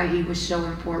why he was so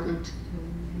important?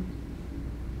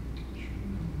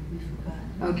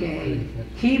 Okay,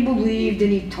 he believed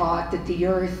and he taught that the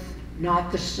Earth,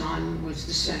 not the sun, was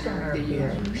the center of the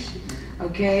universe.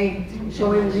 Okay,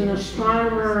 so he was an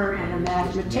astronomer and a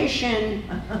mathematician,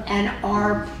 and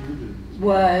art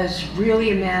was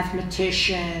really a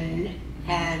mathematician,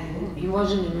 and he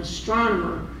wasn't an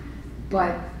astronomer,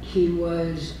 but he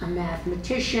was a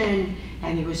mathematician,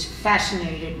 and he was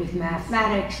fascinated with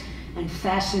mathematics and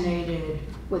fascinated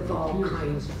with all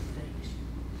kinds of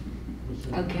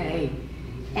things. Okay,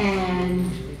 and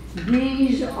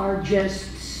these are just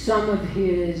some of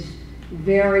his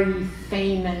very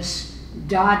famous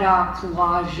Dada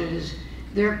collages.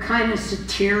 They're kind of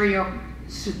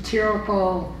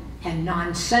satirical and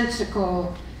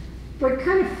nonsensical, but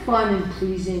kind of fun and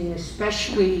pleasing,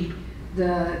 especially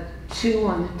the two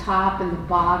on the top and the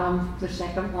bottom. The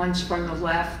second one's from the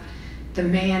left, the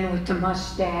man with the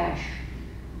mustache.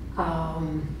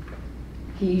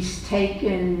 He's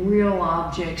taken real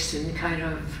objects and kind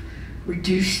of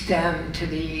reduced them to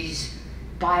these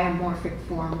biomorphic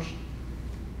forms.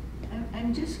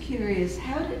 I'm just curious,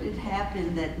 how did it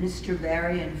happen that Mr.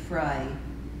 Varian Fry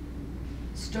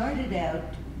started out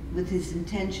with his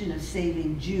intention of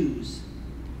saving Jews,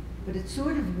 but it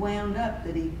sort of wound up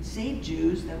that he saved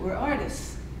Jews that were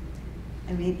artists?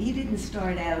 I mean, he didn't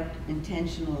start out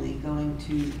intentionally going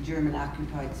to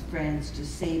German-occupied France to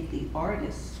save the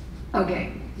artists.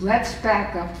 Okay, let's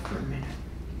back up for a minute.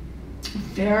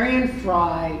 Varian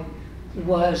Fry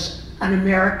was an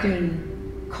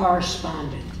American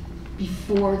correspondent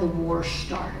before the war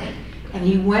started, and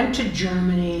he went to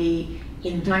Germany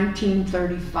in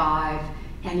 1935,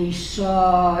 and he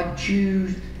saw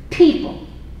Jews, people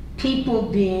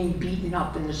being beaten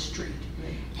up in the street.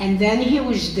 And then he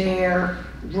was there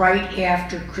right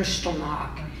after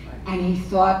Kristallnacht, and he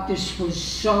thought this was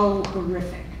so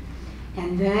horrific.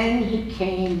 And then he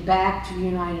came back to the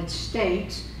United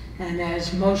States, and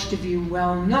as most of you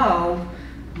well know,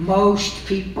 most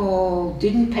people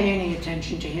didn't pay any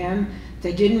attention to him.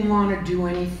 They didn't want to do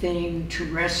anything to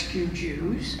rescue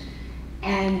Jews.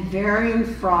 And Varian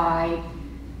Fry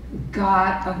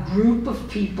got a group of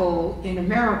people in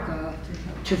America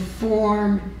to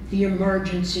form the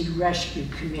Emergency Rescue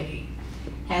Committee.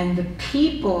 And the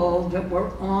people that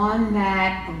were on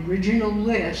that original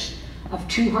list of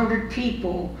 200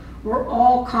 people were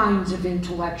all kinds of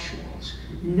intellectuals,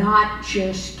 not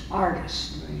just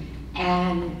artists.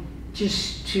 And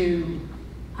just to,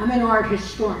 I'm an art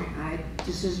historian.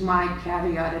 This is my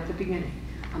caveat at the beginning.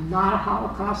 I'm not a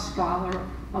Holocaust scholar,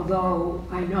 although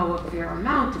I know a fair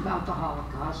amount about the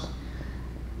Holocaust.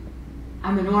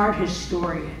 I'm an art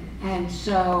historian. And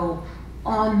so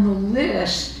on the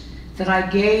list that I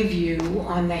gave you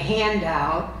on the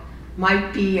handout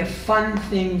might be a fun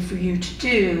thing for you to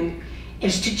do,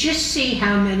 is to just see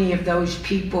how many of those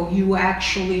people you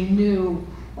actually knew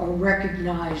or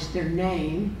recognized their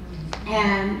name.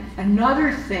 And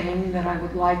another thing that I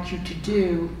would like you to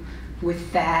do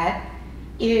with that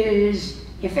is,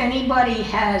 if anybody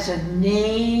has a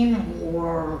name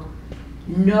or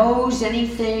knows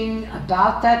anything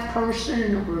about that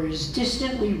person or is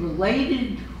distantly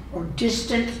related or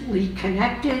distantly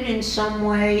connected in some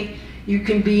way, you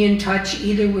can be in touch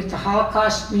either with the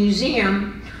Holocaust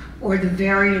Museum or the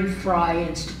Varian Fry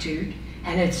Institute.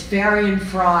 And it's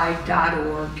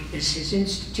varianfry.org is his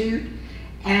institute.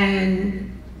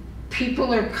 And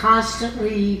people are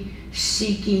constantly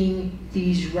seeking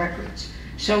these records.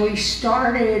 So he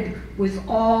started with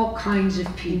all kinds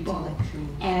of people.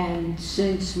 And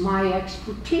since my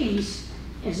expertise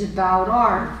is about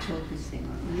art,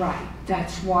 right,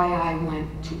 that's why I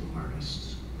went to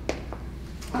artists.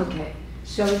 Okay,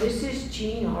 so this is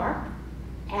Gene Arp,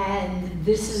 and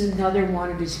this is another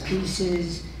one of his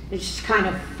pieces. It's just kind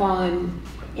of fun.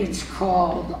 It's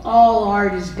called All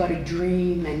Art is But a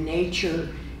Dream and Nature,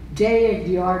 Day of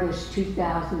the Artist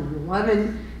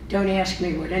 2011. Don't ask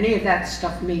me what any of that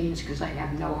stuff means because I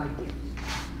have no idea.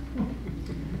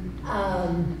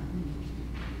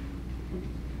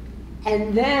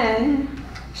 And then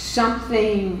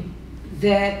something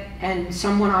that, and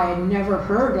someone I had never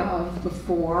heard of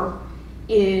before,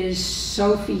 is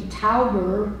Sophie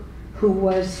Tauber, who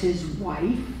was his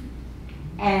wife,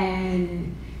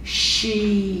 and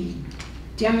she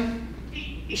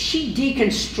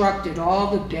deconstructed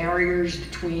all the barriers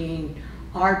between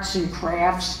arts and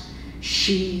crafts.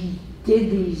 She did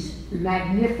these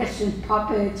magnificent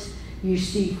puppets. You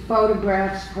see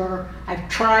photographs of her. I've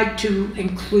tried to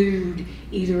include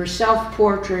either a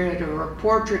self-portrait or a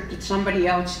portrait that somebody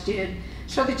else did,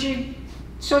 so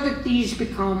that these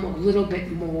become a little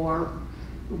bit more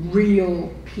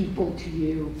real people to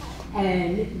you.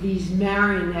 And these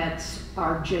marionettes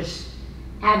are just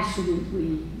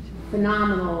absolutely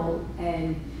phenomenal,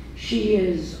 and she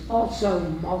is also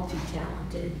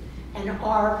multi-talented, and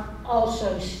Art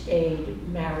also stayed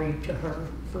married to her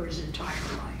for his entire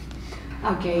life.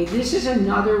 Okay, this is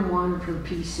another one of her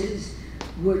pieces,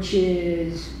 which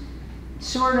is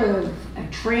sort of a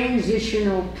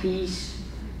transitional piece,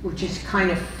 which is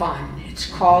kind of fun. It's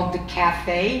called The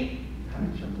Cafe.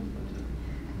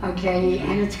 Okay,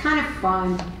 and it's kind of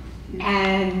fun,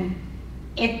 and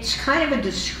it's kind of a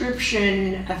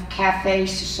description of cafe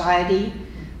society,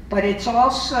 but it's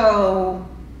also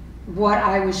what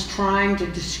I was trying to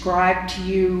describe to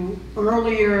you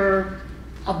earlier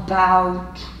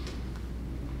about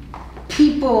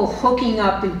people hooking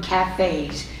up in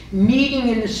cafes, meeting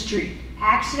in the street,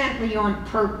 accidentally on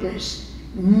purpose,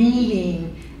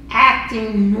 meeting,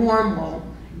 acting normal,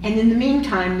 and in the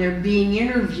meantime they're being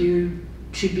interviewed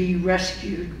to be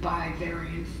rescued by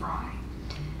Varian Fry.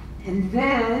 And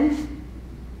then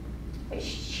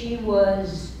she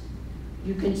was,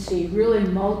 you can see, really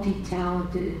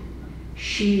multi-talented.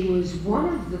 She was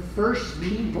one of the first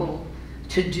people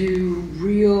to do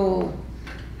real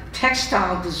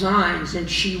textile designs, and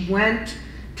she went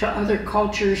to other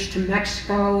cultures, to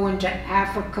Mexico and to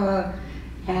Africa,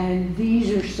 and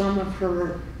these are some of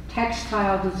her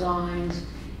textile designs,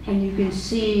 and you can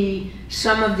see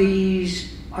some of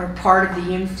these are part of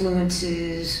the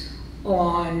influences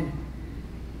on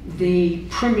the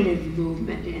primitive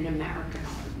movement in America.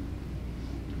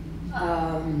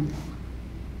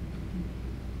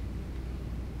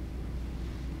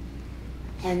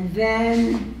 And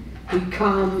then we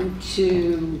come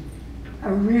to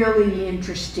a really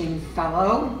interesting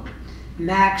fellow,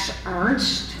 Max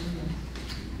Ernst,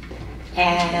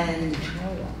 and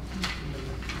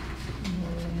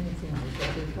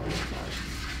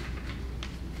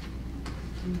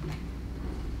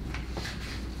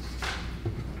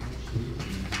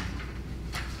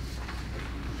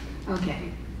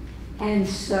okay, and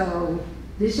so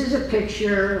this is a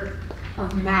picture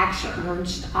of Max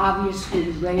Ernst,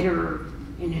 obviously later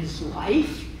in his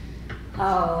life.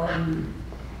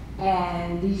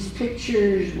 And these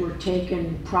pictures were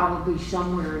taken probably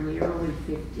somewhere in the early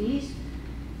 50s.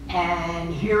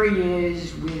 And here he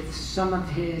is with some of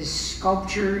his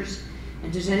sculptures.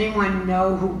 And does anyone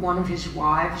know who one of his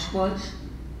wives was?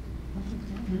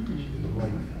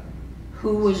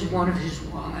 Who was one of his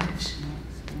wives?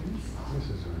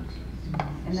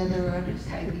 Another artist.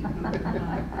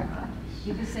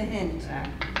 Give us a hint.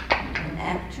 An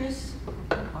actress,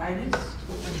 artist.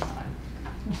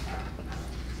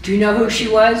 Do you know who she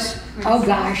was? Oh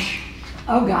gosh,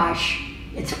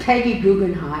 it's Peggy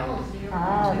Guggenheim.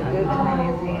 Oh, the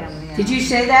Guggenheim Museum, yeah. Did you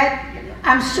say that?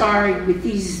 I'm sorry, with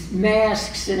these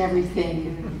masks and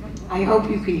everything. I hope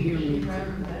you can hear me.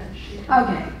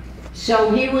 Okay,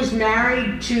 so he was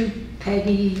married to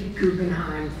Peggy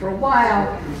Guggenheim for a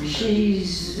while.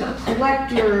 She's a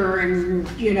collector, and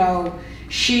you know,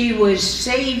 she was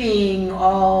saving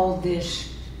all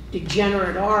this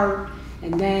degenerate art,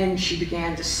 and then she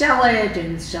began to sell it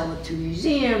to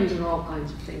museums and all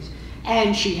kinds of things.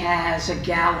 And she has a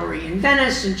gallery in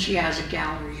Venice, and she has a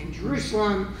gallery in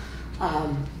Jerusalem.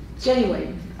 So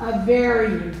anyway, a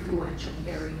very influential,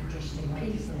 very interesting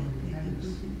piece.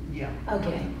 Yeah.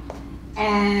 Okay,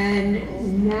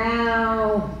 and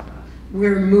now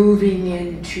we're moving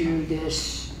into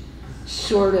this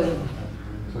sort of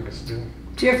It's like a still.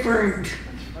 different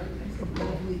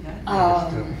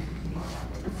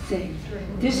thing.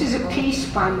 This is a piece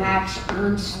by Max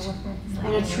Ernst,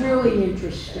 and it's really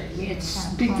interesting.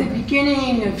 It's the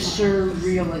beginning of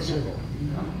surrealism,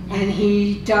 and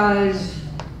he does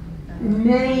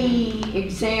many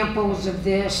examples of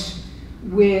this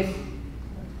with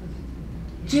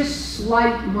just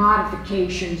slight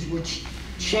modifications which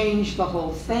change the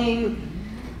whole thing,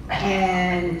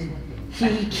 and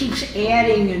he keeps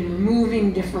adding and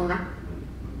removing different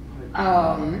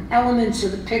elements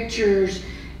of the pictures,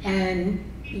 and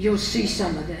you'll see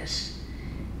some of this.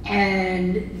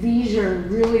 And these are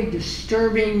really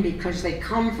disturbing because they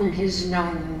come from his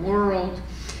known world,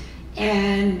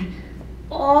 and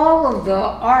all of the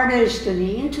artists and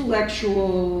the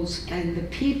intellectuals and the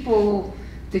people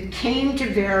that came to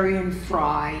Varian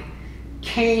Fry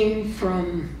came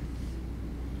from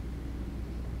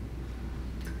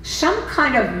some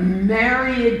kind of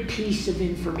myriad piece of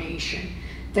information.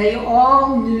 They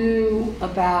all knew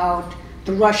about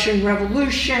the Russian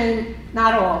Revolution,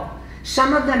 not all.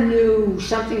 Some of them knew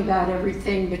something about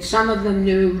everything, but some of them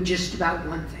knew just about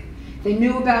one thing. They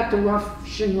knew about the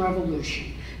Russian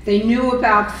Revolution. They knew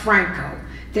about Franco.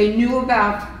 They knew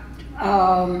about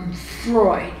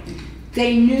Freud.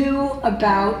 They knew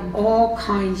about all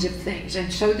kinds of things.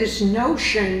 And so this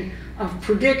notion of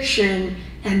prediction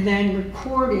and then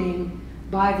recording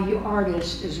by the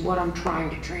artist is what I'm trying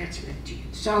to transmit to you.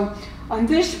 So on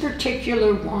this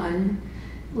particular one,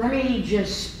 let me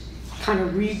just kind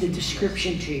of read the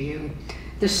description to you.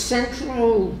 The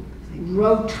central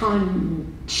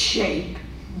rotund shape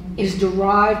is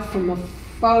derived from a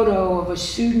photo of a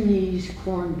Sudanese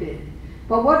corn bin.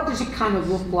 But what does it kind of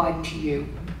look like to you?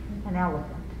 An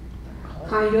elephant.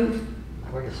 Kind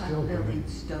of? Like a still Building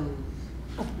stove.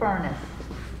 A furnace.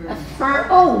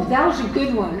 Oh, that was a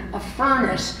good one. A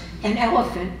furnace, an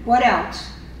elephant. What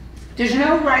else? There's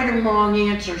no right or wrong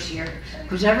answers here,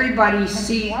 because everybody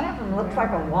sees. One of them looks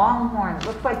like a longhorn. It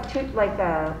looks like like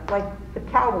the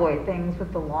cowboy things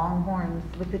with the long horns,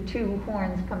 with the two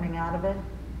horns coming out of it.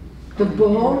 The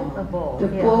bull? The bull.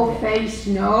 The yeah. bull-faced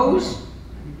nose?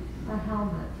 A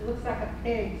helmet. It looks like a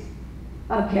pig's.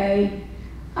 Okay.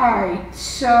 All right.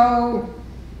 So,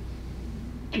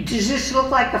 does this look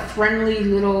like a friendly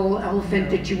little elephant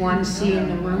that you want to see in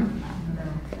the room?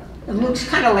 It looks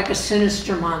kind of like a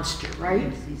sinister monster,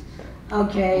 right?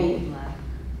 Okay.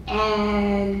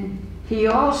 And he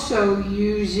also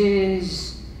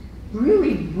uses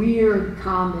really weird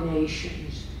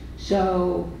combinations.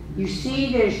 So you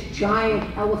see this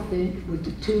giant elephant with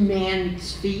the two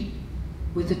man's feet,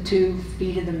 with the 2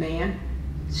 feet of the man.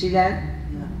 See that?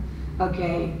 Yeah.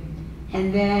 Okay.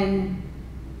 And then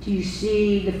do you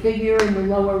see the figure in the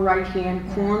lower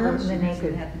right-hand corner? The It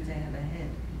naked. happens to have a head.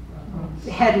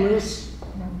 Headless,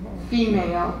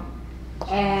 female.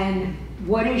 And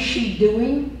what is she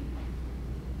doing?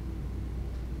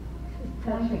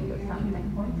 Pointing to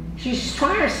something. She's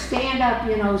trying to stand up,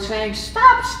 you know, saying,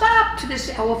 stop, stop, to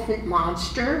this elephant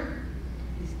monster.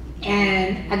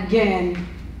 And again,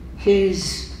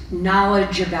 his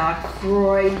knowledge about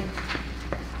Freud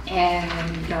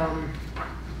and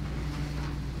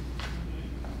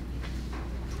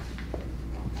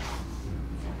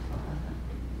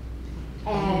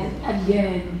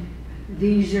again,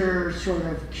 these are sort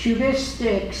of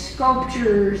cubistic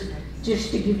sculptures,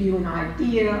 just to give you an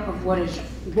idea of what his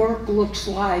work looks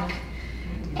like.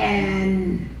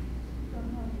 And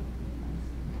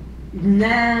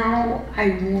now I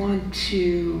want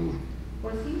to...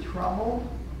 Was he troubled?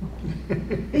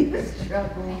 He was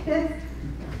struggling.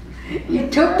 You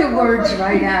took the words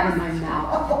right out of my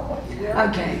mouth.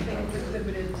 Okay.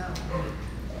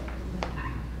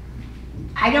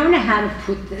 I don't know how to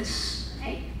put this.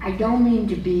 I don't mean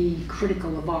to be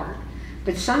critical of art,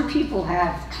 but some people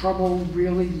have trouble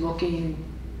really looking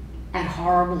at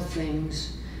horrible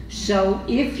things. So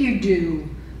if you do,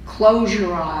 close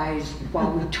your eyes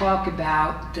while we talk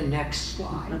about the next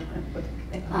slide.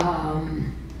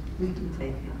 We can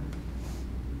take it.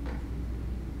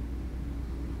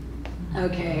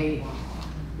 Okay,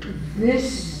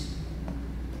 this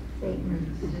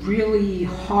really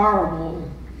horrible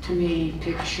to me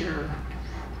picture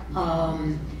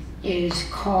is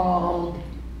called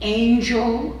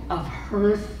Angel of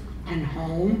Hearth and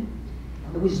Home.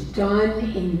 It was done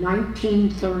in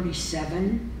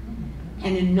 1937,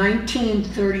 and in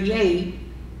 1938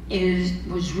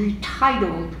 was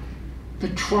retitled The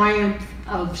Triumph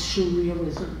of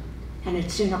Surrealism, and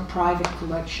it's in a private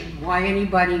collection. Why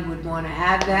anybody would want to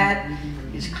have that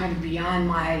is kind of beyond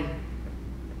my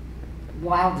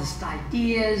wildest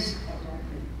ideas,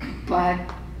 but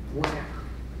whatever.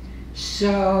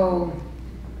 So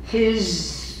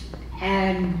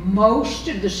and most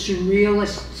of the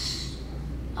surrealists'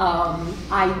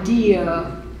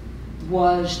 idea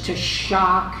was to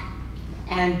shock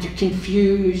and to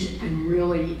confuse and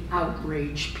really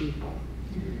outrage people.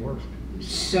 Worst.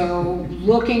 So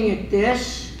looking at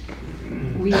this,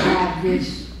 we have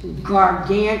this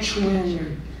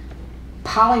gargantuan,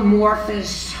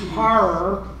 polymorphous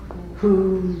horror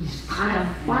who's kind of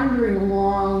thundering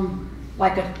along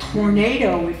like a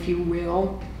tornado, if you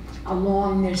will,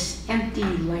 along this empty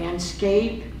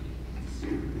landscape.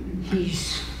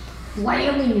 He's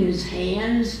flailing his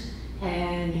hands,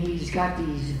 and he's got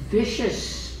these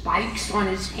vicious spikes on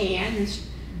his hands,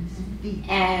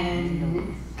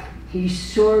 and he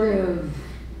sort of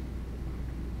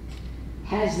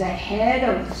has the head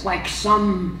of like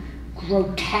some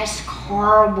grotesque,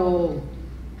 horrible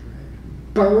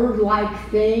bird-like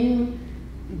thing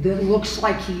that looks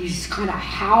like he's kind of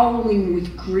howling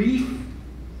with grief.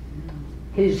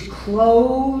 His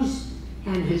clothes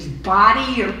and his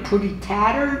body are pretty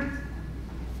tattered.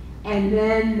 And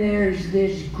then there's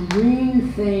this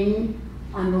green thing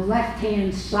on the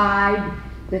left-hand side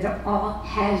that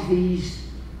has these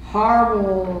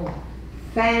horrible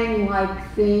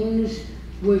fang-like things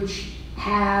which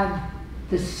have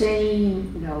the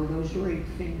same, no, those are 8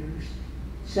 fingers,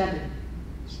 7.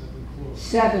 7 claws.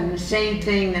 7, the same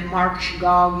thing that Marc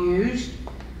Chagall used.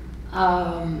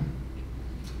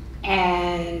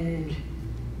 And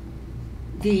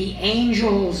the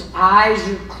angel's eyes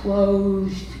are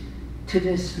closed to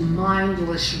this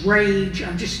mindless rage.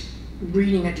 I'm just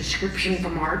reading a description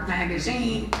from Art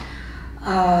Magazine.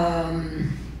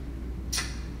 And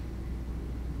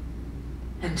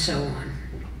so on.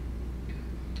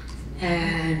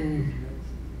 And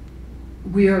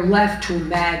we are left to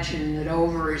imagine that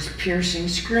over his piercing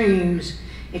screams,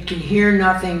 it can hear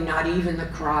nothing, not even the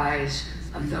cries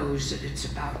of those that it's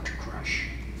about to crush.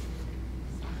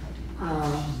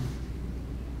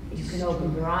 You can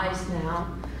open your eyes now.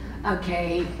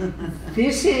 Okay,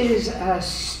 this is a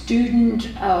student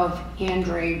of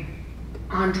Andre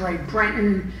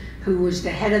Breton, who was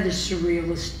the head of the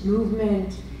Surrealist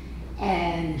movement,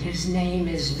 and his name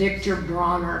is Victor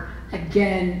Bronner,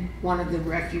 again, one of the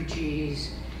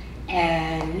refugees.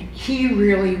 And he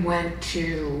really went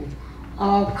to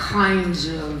all kinds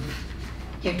of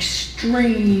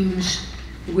extremes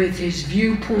with his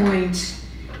viewpoints.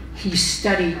 He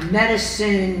studied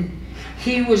medicine.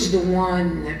 He was the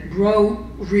one that wrote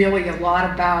really a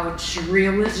lot about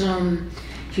surrealism.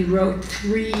 He wrote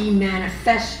 3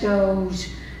 manifestos.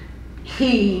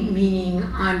 He, meaning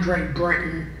Andre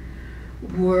Breton,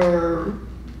 were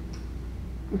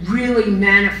really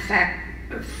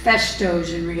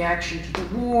manifestos in reaction to the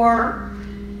war,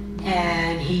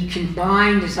 and he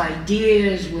combined his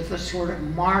ideas with a sort of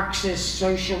Marxist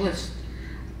socialist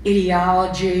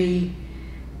ideology,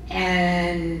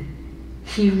 and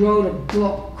he wrote a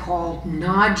book called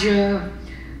Nadia,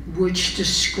 which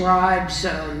describes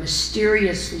a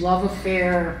mysterious love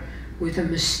affair with a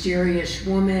mysterious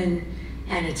woman,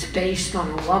 and it's based on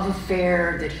a love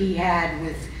affair that he had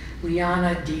with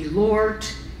Liana de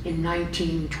Lort in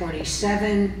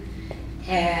 1927,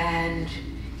 and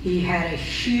he had a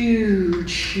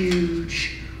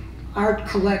huge art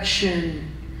collection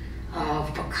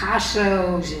of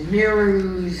Picassos and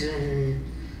Mirus and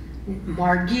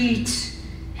Margits,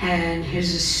 and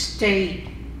his estate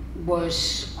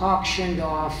was auctioned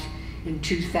off in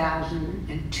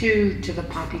 2002 to the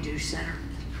Pompidou Center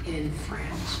in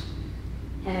France.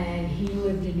 And he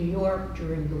lived in New York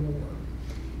during the war.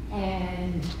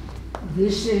 And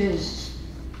this is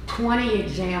 20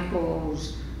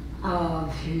 examples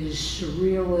of his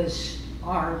surrealist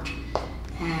art,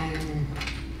 and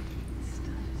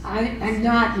I'm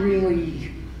not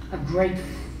really a great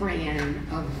fan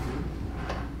of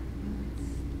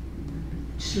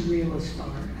surrealist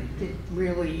art.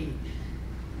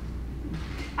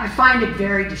 I find it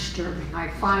very disturbing. I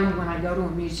find when I go to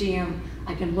a museum,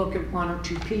 I can look at 1 or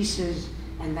 2 pieces,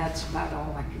 and that's about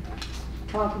all I can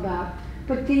talk about.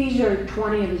 But these are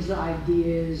 20 of his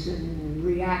ideas and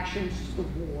reactions to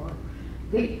the war.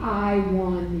 The I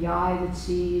one, the I that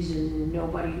sees and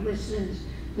nobody listens,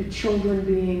 the children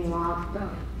being locked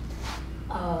up.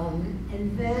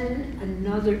 And then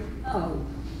another,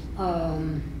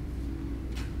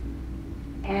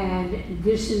 and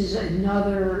this is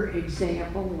another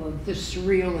example of the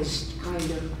surrealist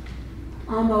kind of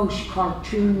almost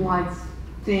cartoon-like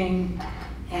thing,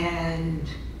 and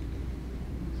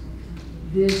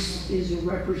this is a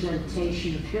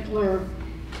representation of Hitler.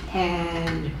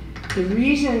 And the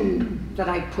reason that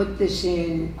I put this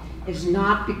in is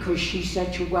not because she's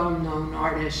such a well-known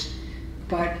artist,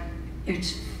 but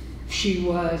she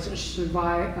was a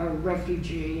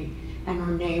refugee, and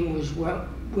her name was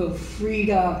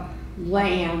Wilfrida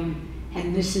Lamb,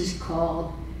 and this is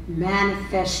called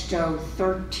Manifesto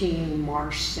 13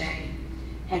 Marseille.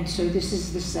 And so this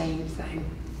is the same thing.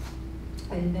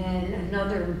 And then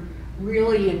another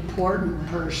really important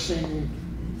person,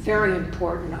 very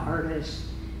important artist,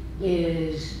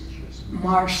 is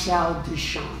Marcel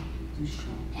Duchamp.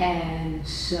 And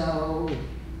so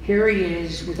here he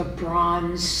is with a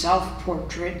bronze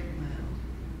self-portrait.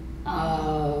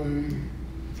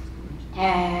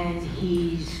 And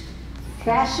he's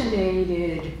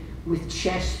fascinated with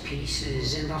chess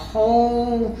pieces and the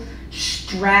whole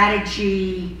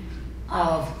strategy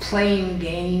of playing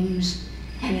games.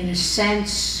 And in a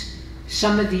sense,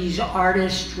 some of these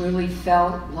artists really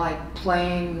felt like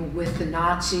playing with the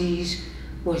Nazis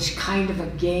was kind of a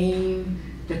game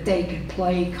that they could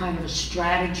play, kind of a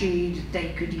strategy that they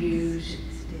could use.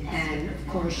 And of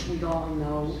course, we all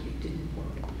know it didn't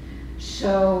work.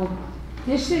 So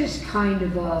this is kind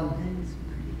of a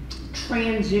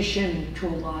transition to a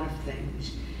lot of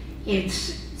things.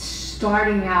 It's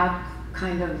starting out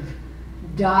kind of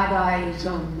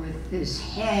Dadaism with this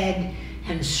head,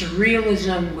 and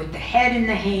surrealism with the head in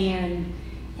the hand,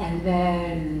 and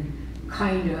then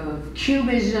kind of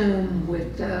cubism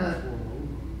with the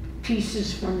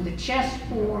pieces from the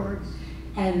chessboard,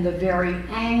 and the very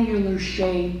angular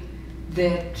shape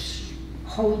that's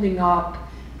holding up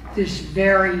this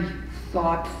very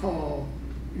thoughtful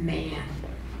man.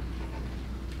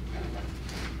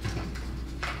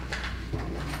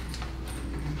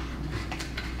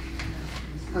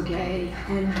 Okay,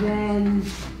 and then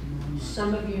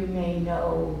some of you may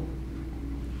know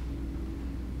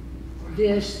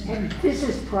this, and this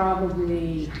is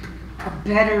probably a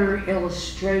better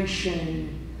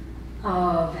illustration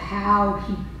of how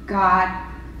he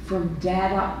got from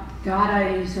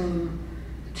Dadaism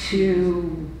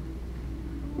to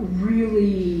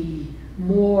really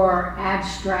more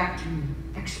abstract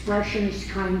expressionist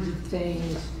kinds of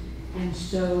things. And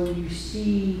so you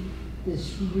see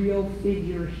this real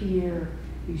figure here,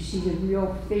 you see the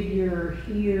real figure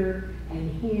here,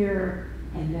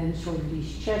 and then sort of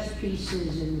these chess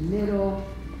pieces in the middle.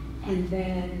 And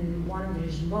then one of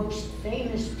his most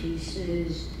famous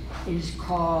pieces is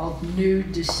called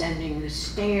Nude Descending the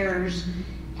Stairs.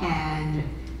 And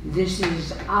this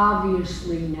is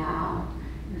obviously now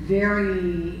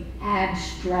very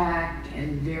abstract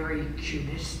and very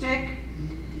cubistic.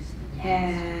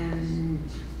 And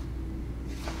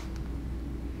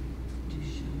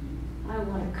I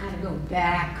want to kind of go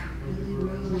back a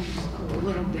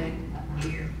little bit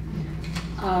here.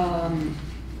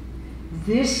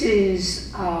 This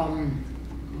is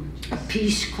a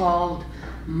piece called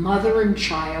Mother and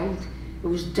Child. It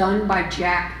was done by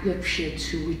Jack Lipschitz,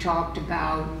 who we talked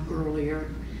about earlier.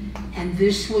 And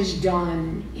this was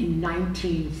done in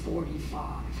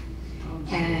 1945.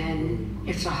 And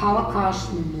it's a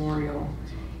Holocaust memorial.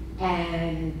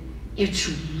 And it's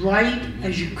right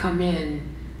as you come in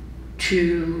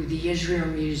to the Israel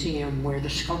Museum where the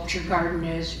sculpture garden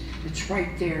is. It's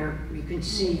right there. You can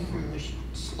see from the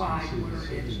slide where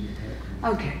it is.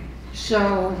 Okay,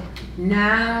 so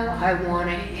now I want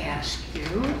to ask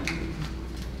you,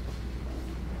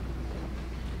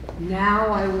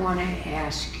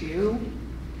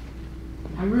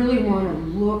 I really want to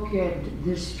look at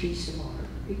this piece of art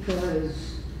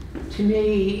because to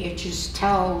me it just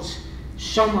tells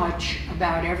so much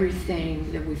about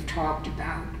everything that we've talked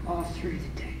about all through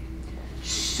the day.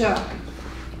 So,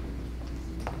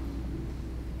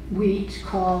 it's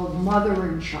called Mother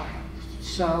and Child.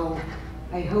 So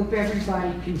I hope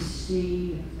everybody can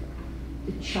see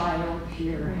the child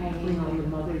here hanging on the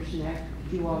mother's neck.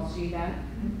 Do you all see that?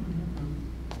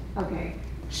 Okay,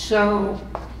 so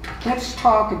let's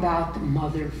talk about the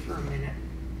mother for a minute.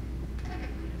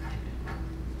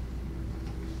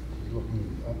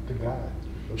 Looking up to God.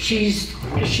 She's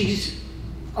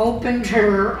opened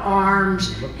her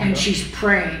arms and she's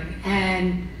praying.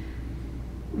 And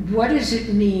what does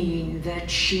it mean that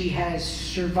she has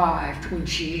survived when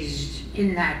she's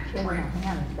in that prayer?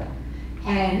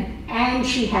 And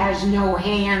she has no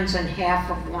hands and half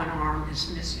of one arm is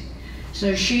missing.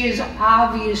 So she is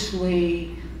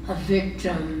obviously a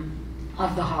victim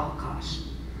of the Holocaust.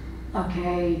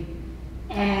 Okay?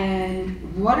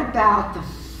 And what about the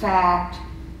fact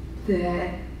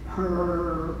that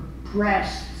her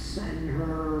breasts and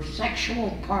her sexual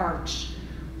parts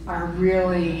are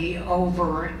really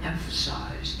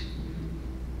overemphasized?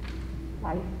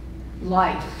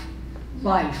 Life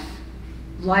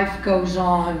goes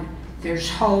on. There's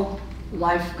hope.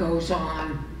 Life goes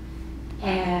on.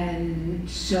 And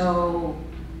so,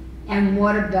 and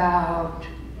what about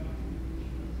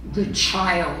the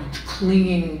child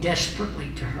clinging desperately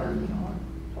to her?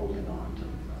 Holding on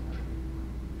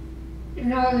to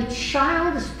No, the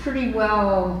child is pretty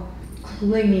well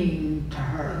clinging to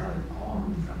her.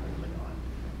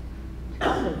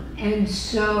 And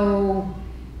so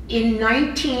in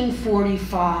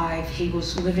 1945, he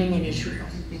was living in Israel.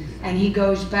 And he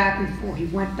goes back and forth, he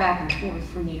went back and forth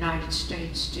from the United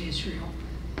States to Israel.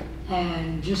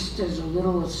 And just as a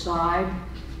little aside,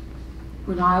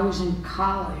 when I was in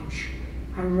college,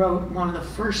 I wrote one of the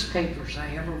first papers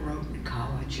I ever wrote in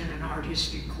college in an art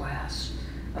history class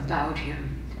about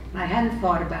him. And I hadn't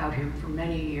thought about him for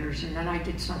many years, and then I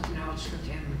did something else with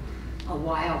him a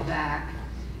while back.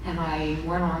 And I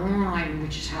went online,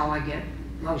 which is how I get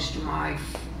most of my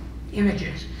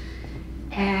images.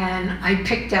 And I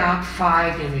picked out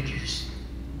 5 images.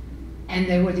 And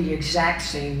they were the exact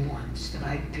same ones that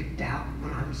I picked out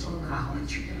when I was in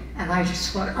college. And I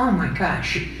just thought, oh my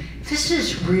gosh, this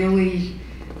is really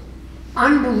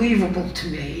unbelievable to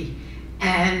me.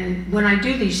 And when I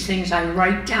do these things, I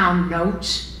write down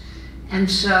notes. And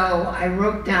so I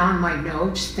wrote down my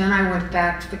notes, then I went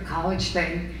back to the college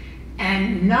thing.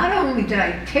 And not only did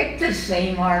I pick the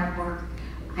same artwork,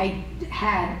 I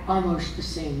had almost the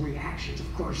same reactions,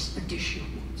 of course, additional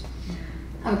ones.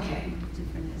 Okay.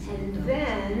 And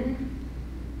then,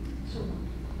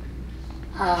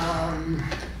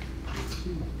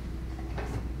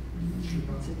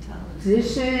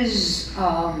 this is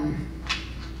a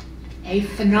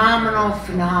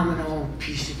phenomenal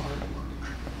piece of artwork.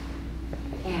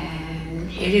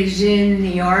 And it is in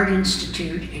the Art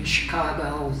Institute in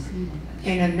Chicago,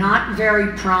 in a not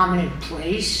very prominent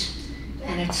place.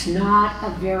 And it's not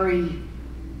a very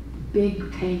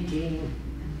big painting,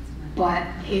 but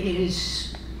it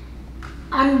is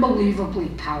unbelievably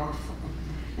powerful.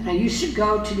 And I used to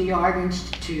go to the Art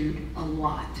Institute a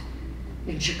lot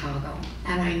in Chicago,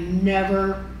 and I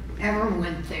never ever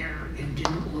went there and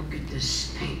didn't look at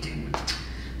this painting.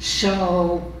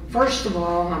 So first of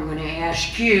all, I'm going to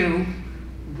ask you,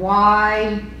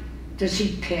 why does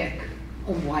he pick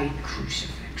a white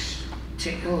crucifix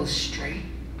to illustrate?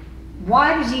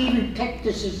 Why does he even pick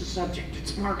this as a subject?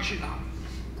 It's Marc Chagall.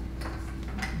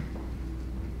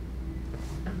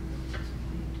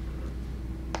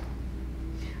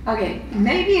 Okay,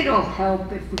 maybe it'll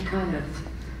help if we kind of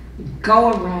go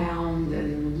around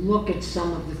and look at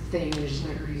some of the things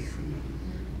that are here.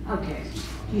 Okay,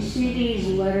 do you see these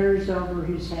letters over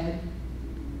his head?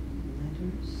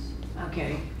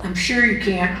 Okay, I'm sure you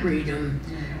can't read them,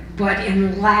 but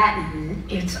in Latin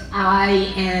it's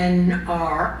I-N-R-I,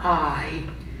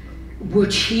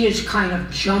 which he has kind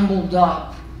of jumbled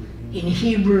up in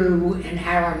Hebrew and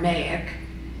Aramaic,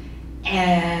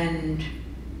 and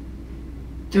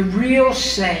the real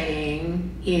saying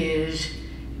is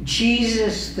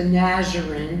Jesus the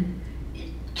Nazarene,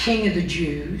 King of the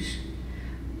Jews.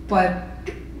 But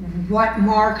what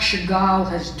Marc Chagall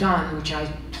has done, which I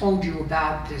told you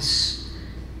about this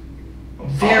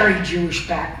very Jewish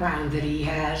background that he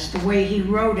has, the way he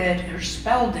wrote it or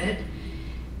spelled it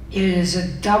is a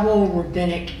double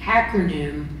rabbinic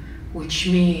acronym, which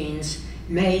means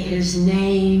may his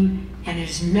name and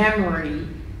his memory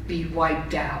be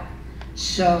wiped out.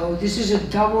 So this is a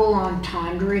double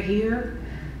entendre here.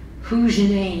 Whose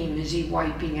name is he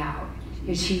wiping out?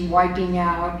 Is he wiping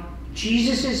out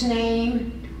Jesus'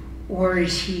 name, or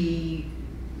is he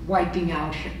wiping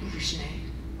out Hitler's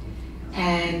name?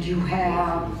 And you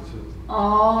have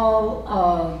all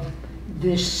of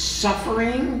this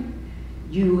suffering.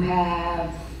 You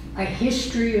have a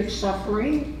history of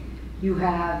suffering. You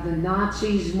have the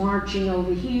Nazis marching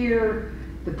over here,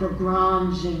 the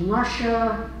pogroms in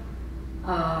Russia,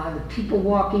 the people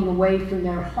walking away from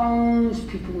their homes,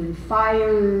 people in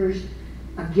fires,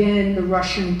 again the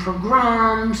Russian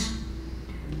pogroms,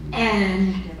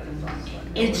 and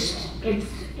it's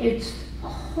a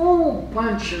whole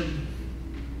bunch of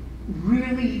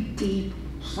really deep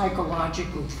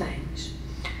psychological things.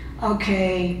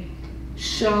 Okay,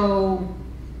 so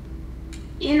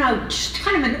just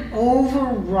kind of an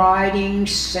overriding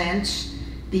sense,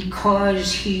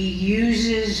 because he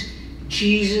uses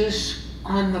Jesus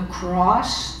on the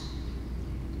cross,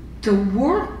 the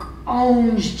work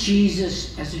owns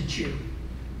Jesus as a Jew.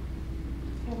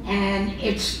 And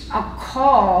it's a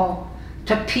call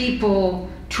to people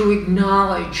to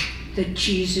acknowledge that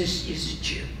Jesus is a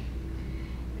Jew.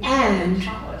 And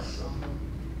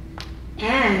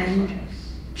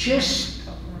just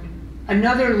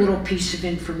another little piece of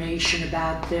information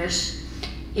about this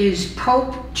is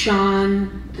Pope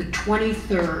John the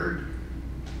 23rd.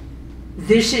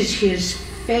 This is his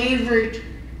favorite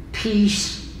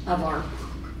piece of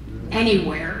artwork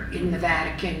anywhere in the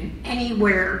Vatican,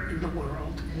 anywhere in the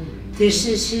world. This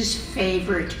is his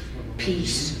favorite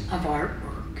piece of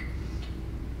artwork.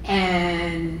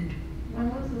 And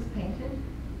when was this painted?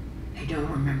 I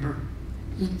don't remember.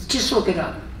 Just look it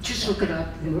up. Just look it up.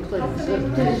 It looks like it says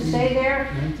Did it say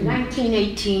there? 19.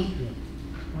 1918.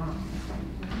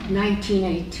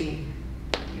 1918.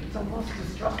 It's almost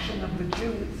destruction of the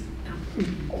Jews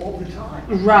all the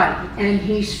time. Right, and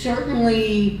he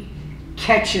certainly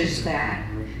catches that.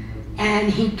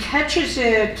 And he catches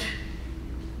it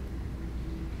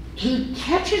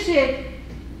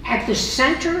at the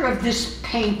center of this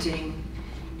painting,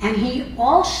 and he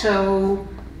also,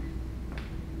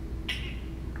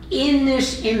 in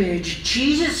this image,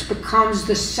 Jesus becomes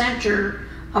the center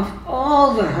of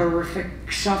all the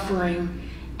horrific suffering,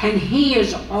 and he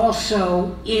is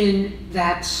also in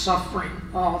that suffering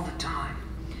all the time.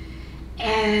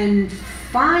 And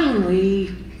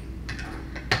finally,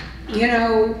 you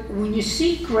know, when you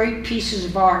see great pieces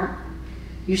of art,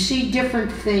 you see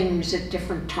different things at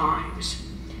different times.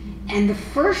 And the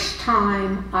first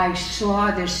time I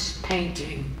saw this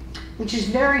painting, which is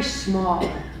very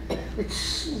small,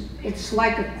 it's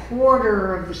like a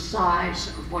quarter of the size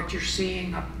of what you're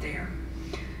seeing up there.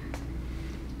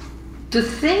 The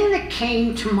thing that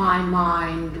came to my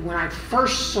mind when I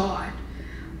first saw it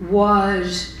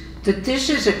was that this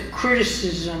is a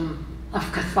criticism of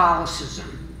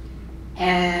Catholicism.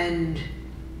 And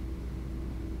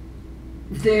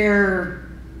they're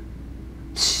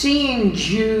seeing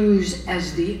Jews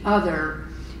as the other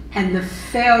and the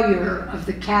failure of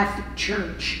the Catholic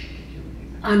Church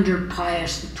under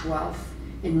Pius XII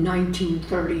in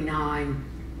 1939,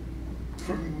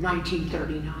 from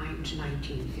 1939 to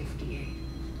 1958.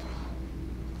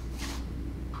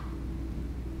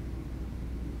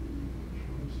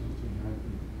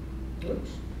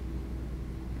 Oops.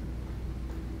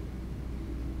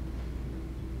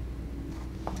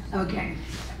 Okay,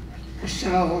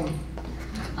 so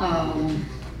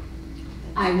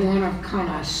I want to kind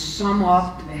of sum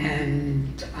up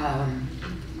and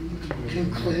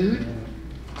conclude.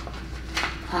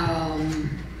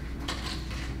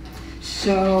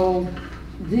 So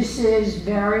this is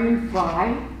Varian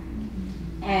Fry,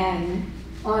 and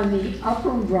on the upper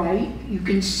right you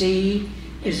can see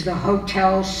is the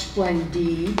Hotel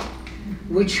Splendide,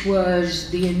 which was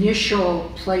the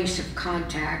initial place of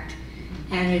contact.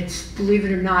 And it's, believe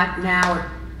it or not,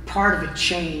 now part of a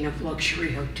chain of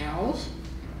luxury hotels.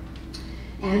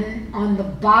 And on the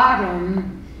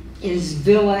bottom is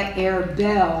Villa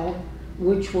Herbel,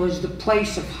 which was the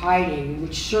place of hiding,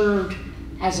 which served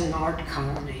as an art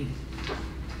colony.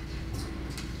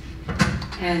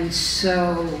 And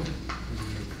so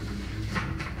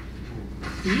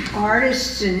the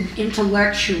artists and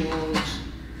intellectuals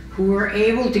who were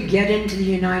able to get into the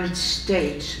United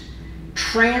States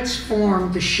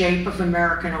transformed the shape of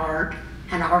American art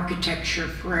and architecture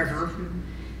forever.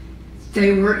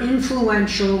 They were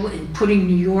influential in putting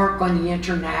New York on the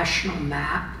international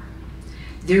map.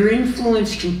 Their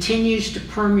influence continues to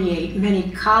permeate many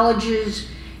colleges,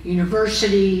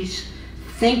 universities,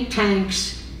 think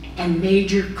tanks, and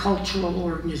major cultural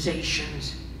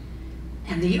organizations.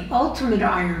 And the ultimate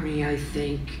irony, I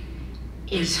think,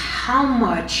 is how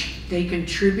much they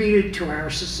contributed to our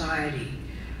society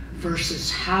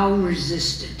versus how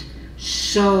resistant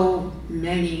so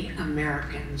many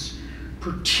Americans,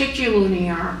 particularly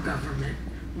our government,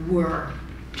 were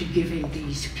to giving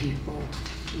these people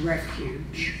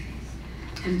refuge.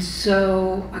 And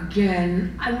so,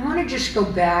 again, I want to just go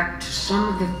back to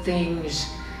some of the things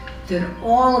that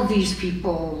all of these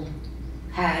people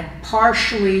had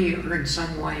partially or in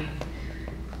some way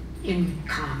in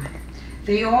common.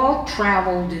 They all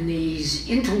traveled in these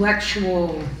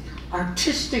intellectual,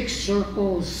 artistic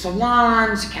circles,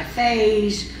 salons,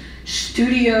 cafes,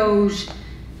 studios.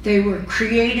 They were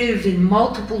creative in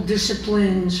multiple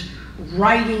disciplines,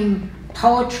 writing,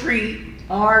 poetry,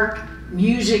 art,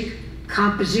 music,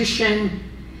 composition.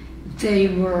 They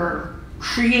were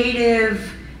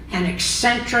creative and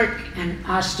eccentric and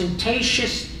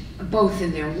ostentatious, both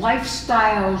in their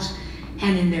lifestyles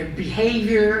and in their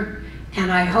behavior.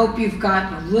 And I hope you've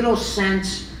gotten a little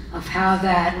sense of how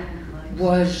that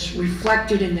was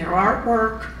reflected in their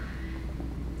artwork.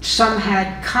 Some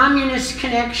had communist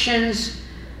connections,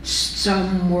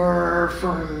 some were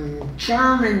from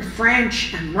German,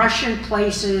 French, and Russian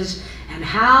places, and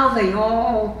how they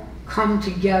all come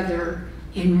together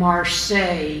in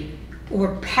Marseille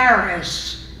or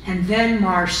Paris and then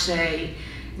Marseille.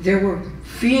 There were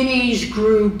Viennese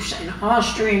groups and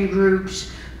Austrian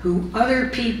groups who other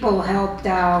people helped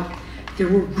out. There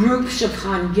were groups of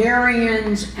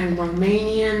Hungarians and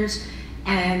Romanians,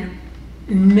 and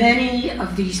many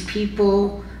of these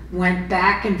people went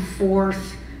back and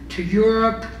forth to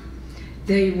Europe.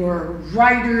 They were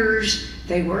writers,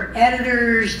 they were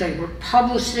editors, they were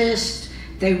publicists,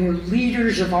 They were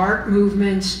leaders of art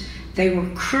movements. They were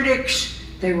critics.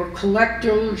 They were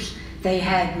collectors. They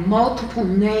had multiple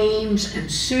names and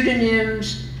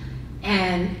pseudonyms.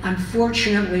 And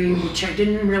unfortunately, which I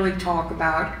didn't really talk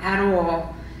about at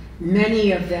all,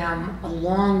 many of them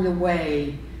along the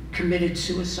way committed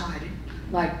suicide,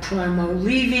 like Primo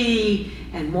Levi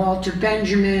and Walter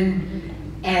Benjamin,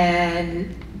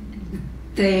 and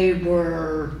they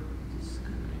were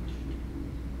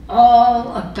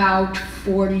all about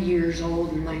 40 years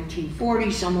old in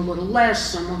 1940, some a little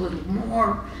less, some a little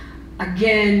more.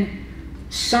 Again,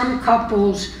 some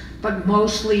couples, but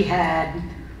mostly had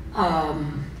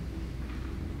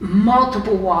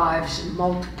multiple wives and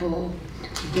multiple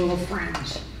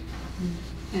girlfriends.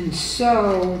 And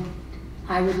so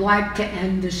I would like to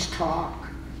end this talk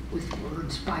with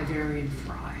words by Varian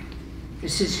Fry.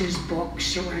 This is his book,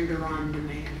 Surrender on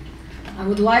Demand. I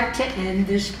would like to end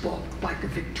this book like a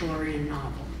Victorian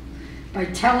novel by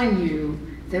telling you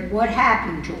that what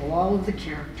happened to all of the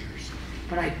characters,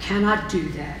 but I cannot do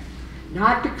that,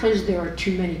 not because there are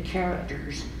too many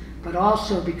characters, but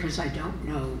also because I don't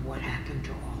know what happened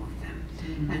to all of them.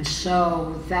 And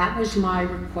so that was my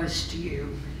request to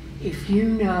you. If you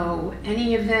know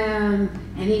any of them,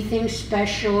 anything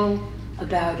special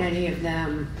about any of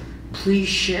them, please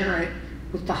share it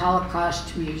with the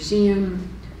Holocaust Museum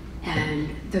and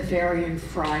the Varian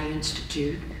Fry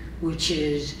Institute, which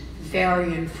is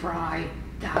varianfry.org.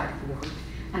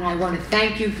 And I want to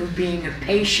thank you for being a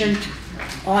patient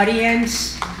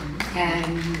audience,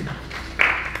 and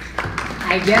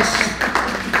I guess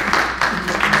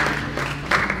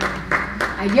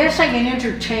I can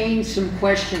entertain some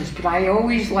questions, but I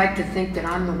always like to think that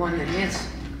I'm the one that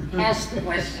asks the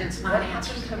questions, not What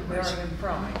answers happened to the questions. Varian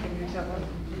Fry? Can you tell us?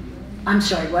 I'm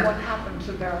sorry, what? What happened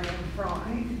to Varian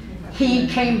Fry? He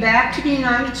came back to the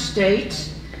United States,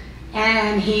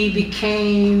 and he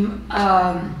became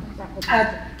a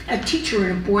teacher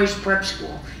in a boys' prep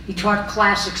school. He taught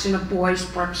classics in a boys'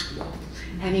 prep school.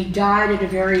 And he died at a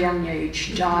very young age.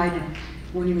 He died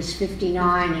when he was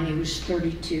 59, and he was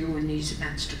 32 when these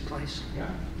events took place.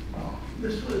 Yeah. Well,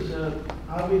 this was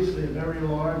obviously a very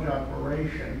large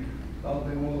operation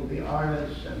involving all of the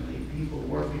artists and the people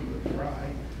working with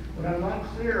Fry. What I'm not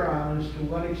clear on is to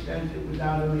what extent it was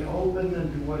out in the open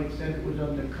and to what extent it was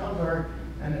undercover,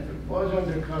 and if it was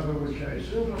undercover, which I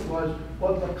assume it was,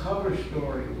 what the cover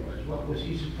story was. What was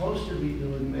he supposed to be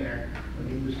doing there when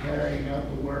he was carrying out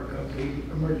the work of the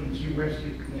Emergency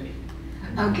Rescue Committee?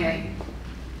 Okay.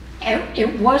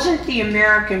 It wasn't the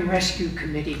American Rescue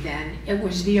Committee then. It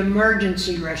was the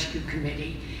Emergency Rescue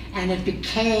Committee, and it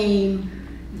became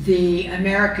the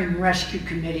American Rescue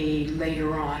Committee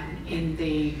later on in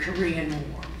the Korean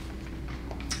War.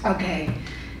 Okay.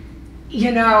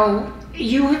 You know,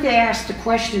 you had asked a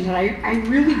question that I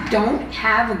really don't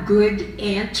have a good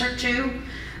answer to,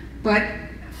 but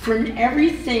from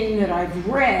everything that I've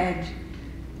read,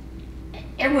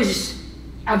 it was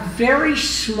a very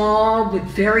small but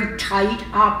very tight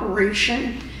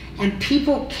operation, and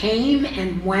people came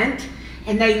and went,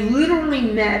 and they literally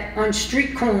met on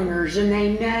street corners, and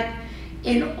they met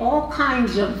in all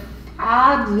kinds of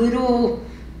odd little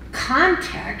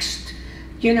context.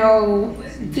 You know,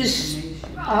 this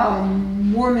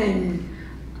woman,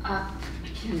 I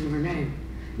can't remember her name,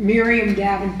 Miriam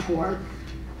Davenport,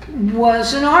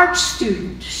 was an art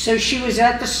student. So she was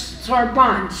at the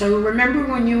Sorbonne. So remember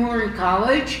when you were in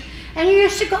college and you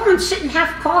used to go and sit and have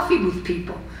coffee with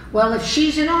people? Well, if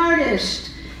she's an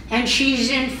artist and she's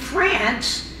in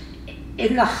France,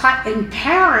 in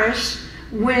Paris,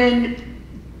 when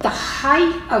the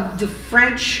height of the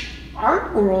French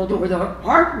art world, or the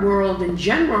art world in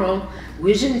general,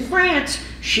 was in France,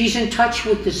 she's in touch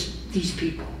with these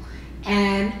people.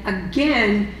 And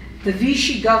again, the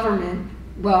Vichy government,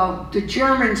 well, the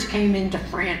Germans came into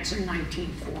France in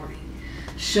 1940.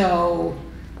 So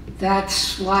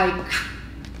that's like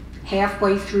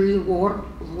halfway through the war,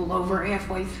 a little over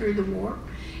halfway through the war.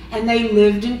 And they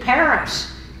lived in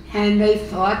Paris, and they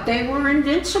thought they were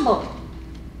invincible,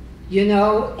 you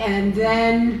know. And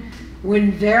then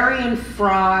when Varian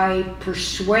Fry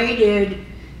persuaded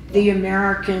the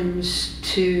Americans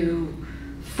to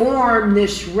form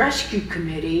this rescue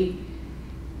committee,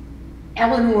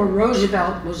 Eleanor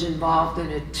Roosevelt was involved in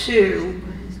it too,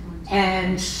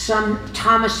 and some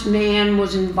Thomas Mann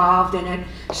was involved in it.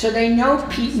 So they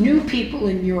knew people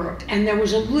in Europe, and there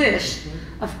was a list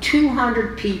of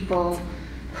 200 people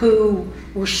who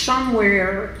were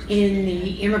somewhere in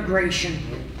the immigration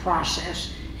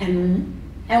process and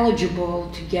eligible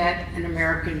to get an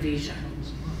American visa.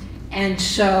 And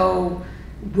so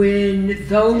when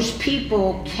those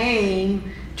people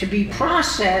came to be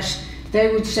processed,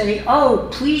 they would say, oh,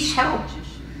 please help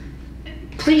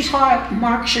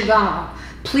Marc Chagall,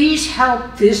 please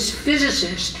help this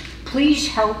physicist, please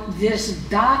help this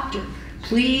doctor,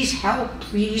 please help,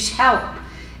 please help.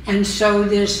 And so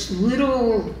this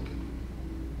little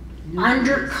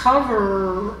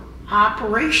undercover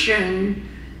operation,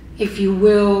 if you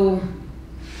will,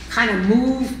 kind of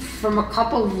moved from a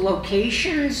couple of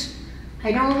locations.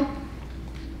 I'm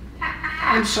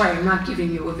sorry, I'm not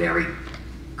giving you a very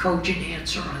cogent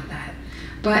answer on that.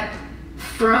 But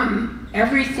from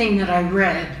everything that I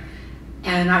read,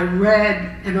 and I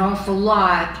read an awful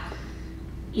lot,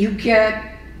 you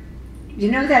get,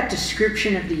 you know that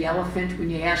description of the elephant when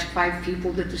you ask 5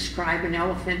 people to describe an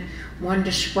elephant? One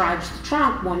describes the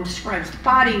trunk, one describes the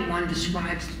body, one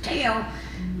describes the tail.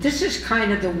 This is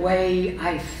kind of the way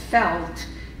I felt,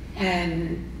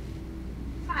 and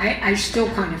I still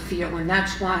kind of feel, and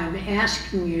that's why I'm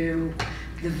asking you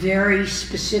the very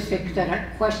specific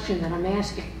question that I'm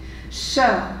asking.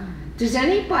 So, does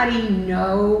anybody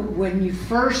know, when you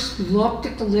first looked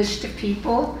at the list of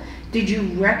people, did you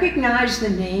recognize the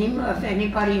name of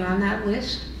anybody on that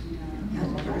list?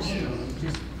 Not personally,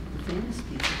 just famous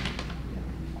people.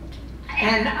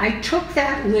 And I took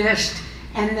that list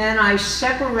and then I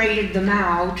separated them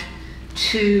out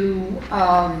to,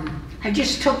 I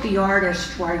just took the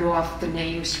artist right off the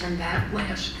names from that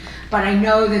list. But I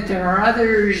know that there are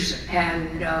others,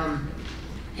 and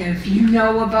if you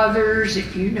know of others,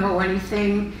 if you know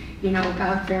anything, you know,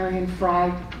 about Varian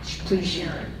Fry, please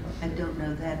share it. I don't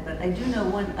know that, but I do know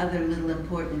one other little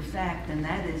important fact, and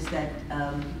that is that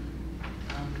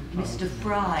Mr.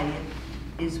 Fry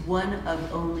is one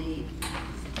of only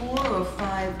 4 or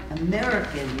 5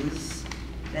 Americans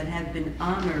that have been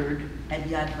honored at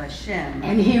Yad Vashem.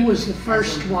 And he was the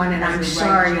first one, and I'm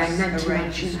sorry, I meant to a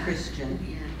mention righteous that.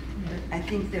 Christian. I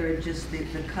think there are just the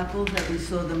couple that we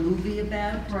saw the movie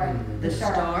about, Right. the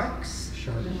Starks,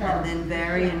 Sure. and then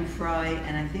Varian Fry,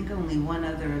 and I think only one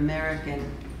other American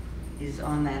is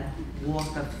on that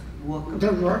walk of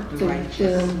The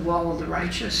righteous. Wall of the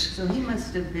Righteous. So he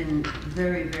must have been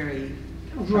very, very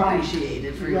Right.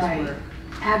 appreciated for his Right. work.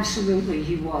 Absolutely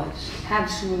he was.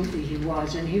 Absolutely he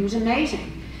was. And he was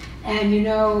amazing. And you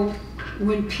know,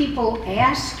 when people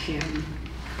ask him,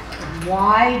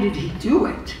 why did he do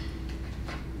it?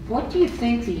 What do you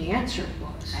think the answer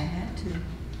was? I had to.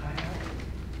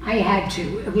 I had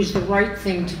to. It was the right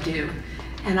thing to do.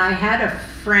 And I had a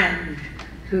friend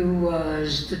who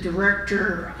was the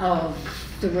director of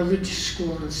the religious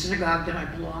school in the synagogue that I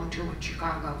belonged to in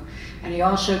Chicago. And he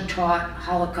also taught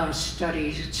Holocaust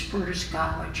studies at Spertus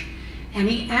College. And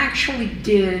he actually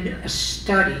did a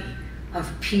study of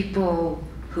people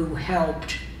who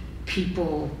helped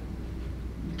people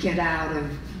get out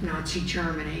of Nazi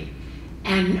Germany.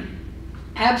 And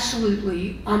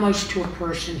absolutely, almost to a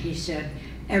person, he said,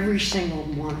 every single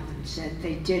one of them said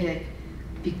they did it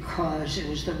because it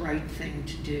was the right thing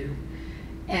to do.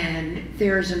 And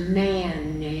there's a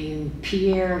man named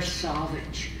Pierre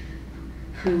Salvage,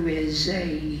 who is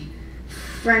a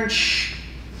French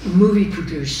movie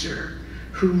producer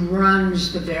who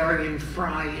runs the Varian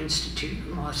Fry Institute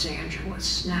in Los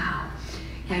Angeles now.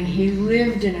 And he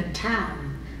lived in a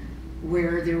town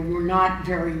where there were not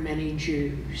very many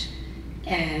Jews.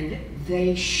 And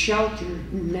they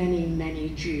sheltered many, many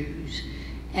Jews.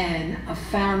 And a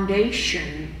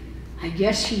foundation, I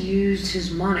guess he used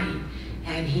his money,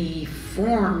 and he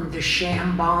formed the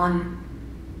Chambon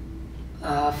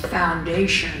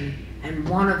Foundation, and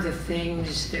one of the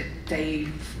things that they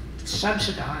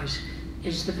subsidize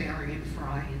is the Varian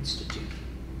Fry Institute.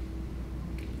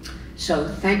 So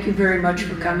thank you very much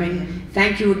for coming.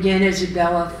 Thank you again,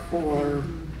 Isabella, for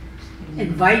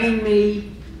inviting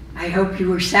me. I hope you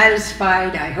were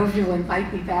satisfied. I hope you'll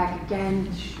invite me back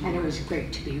again, and it was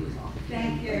great to be with all of you.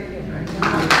 Thank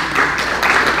you.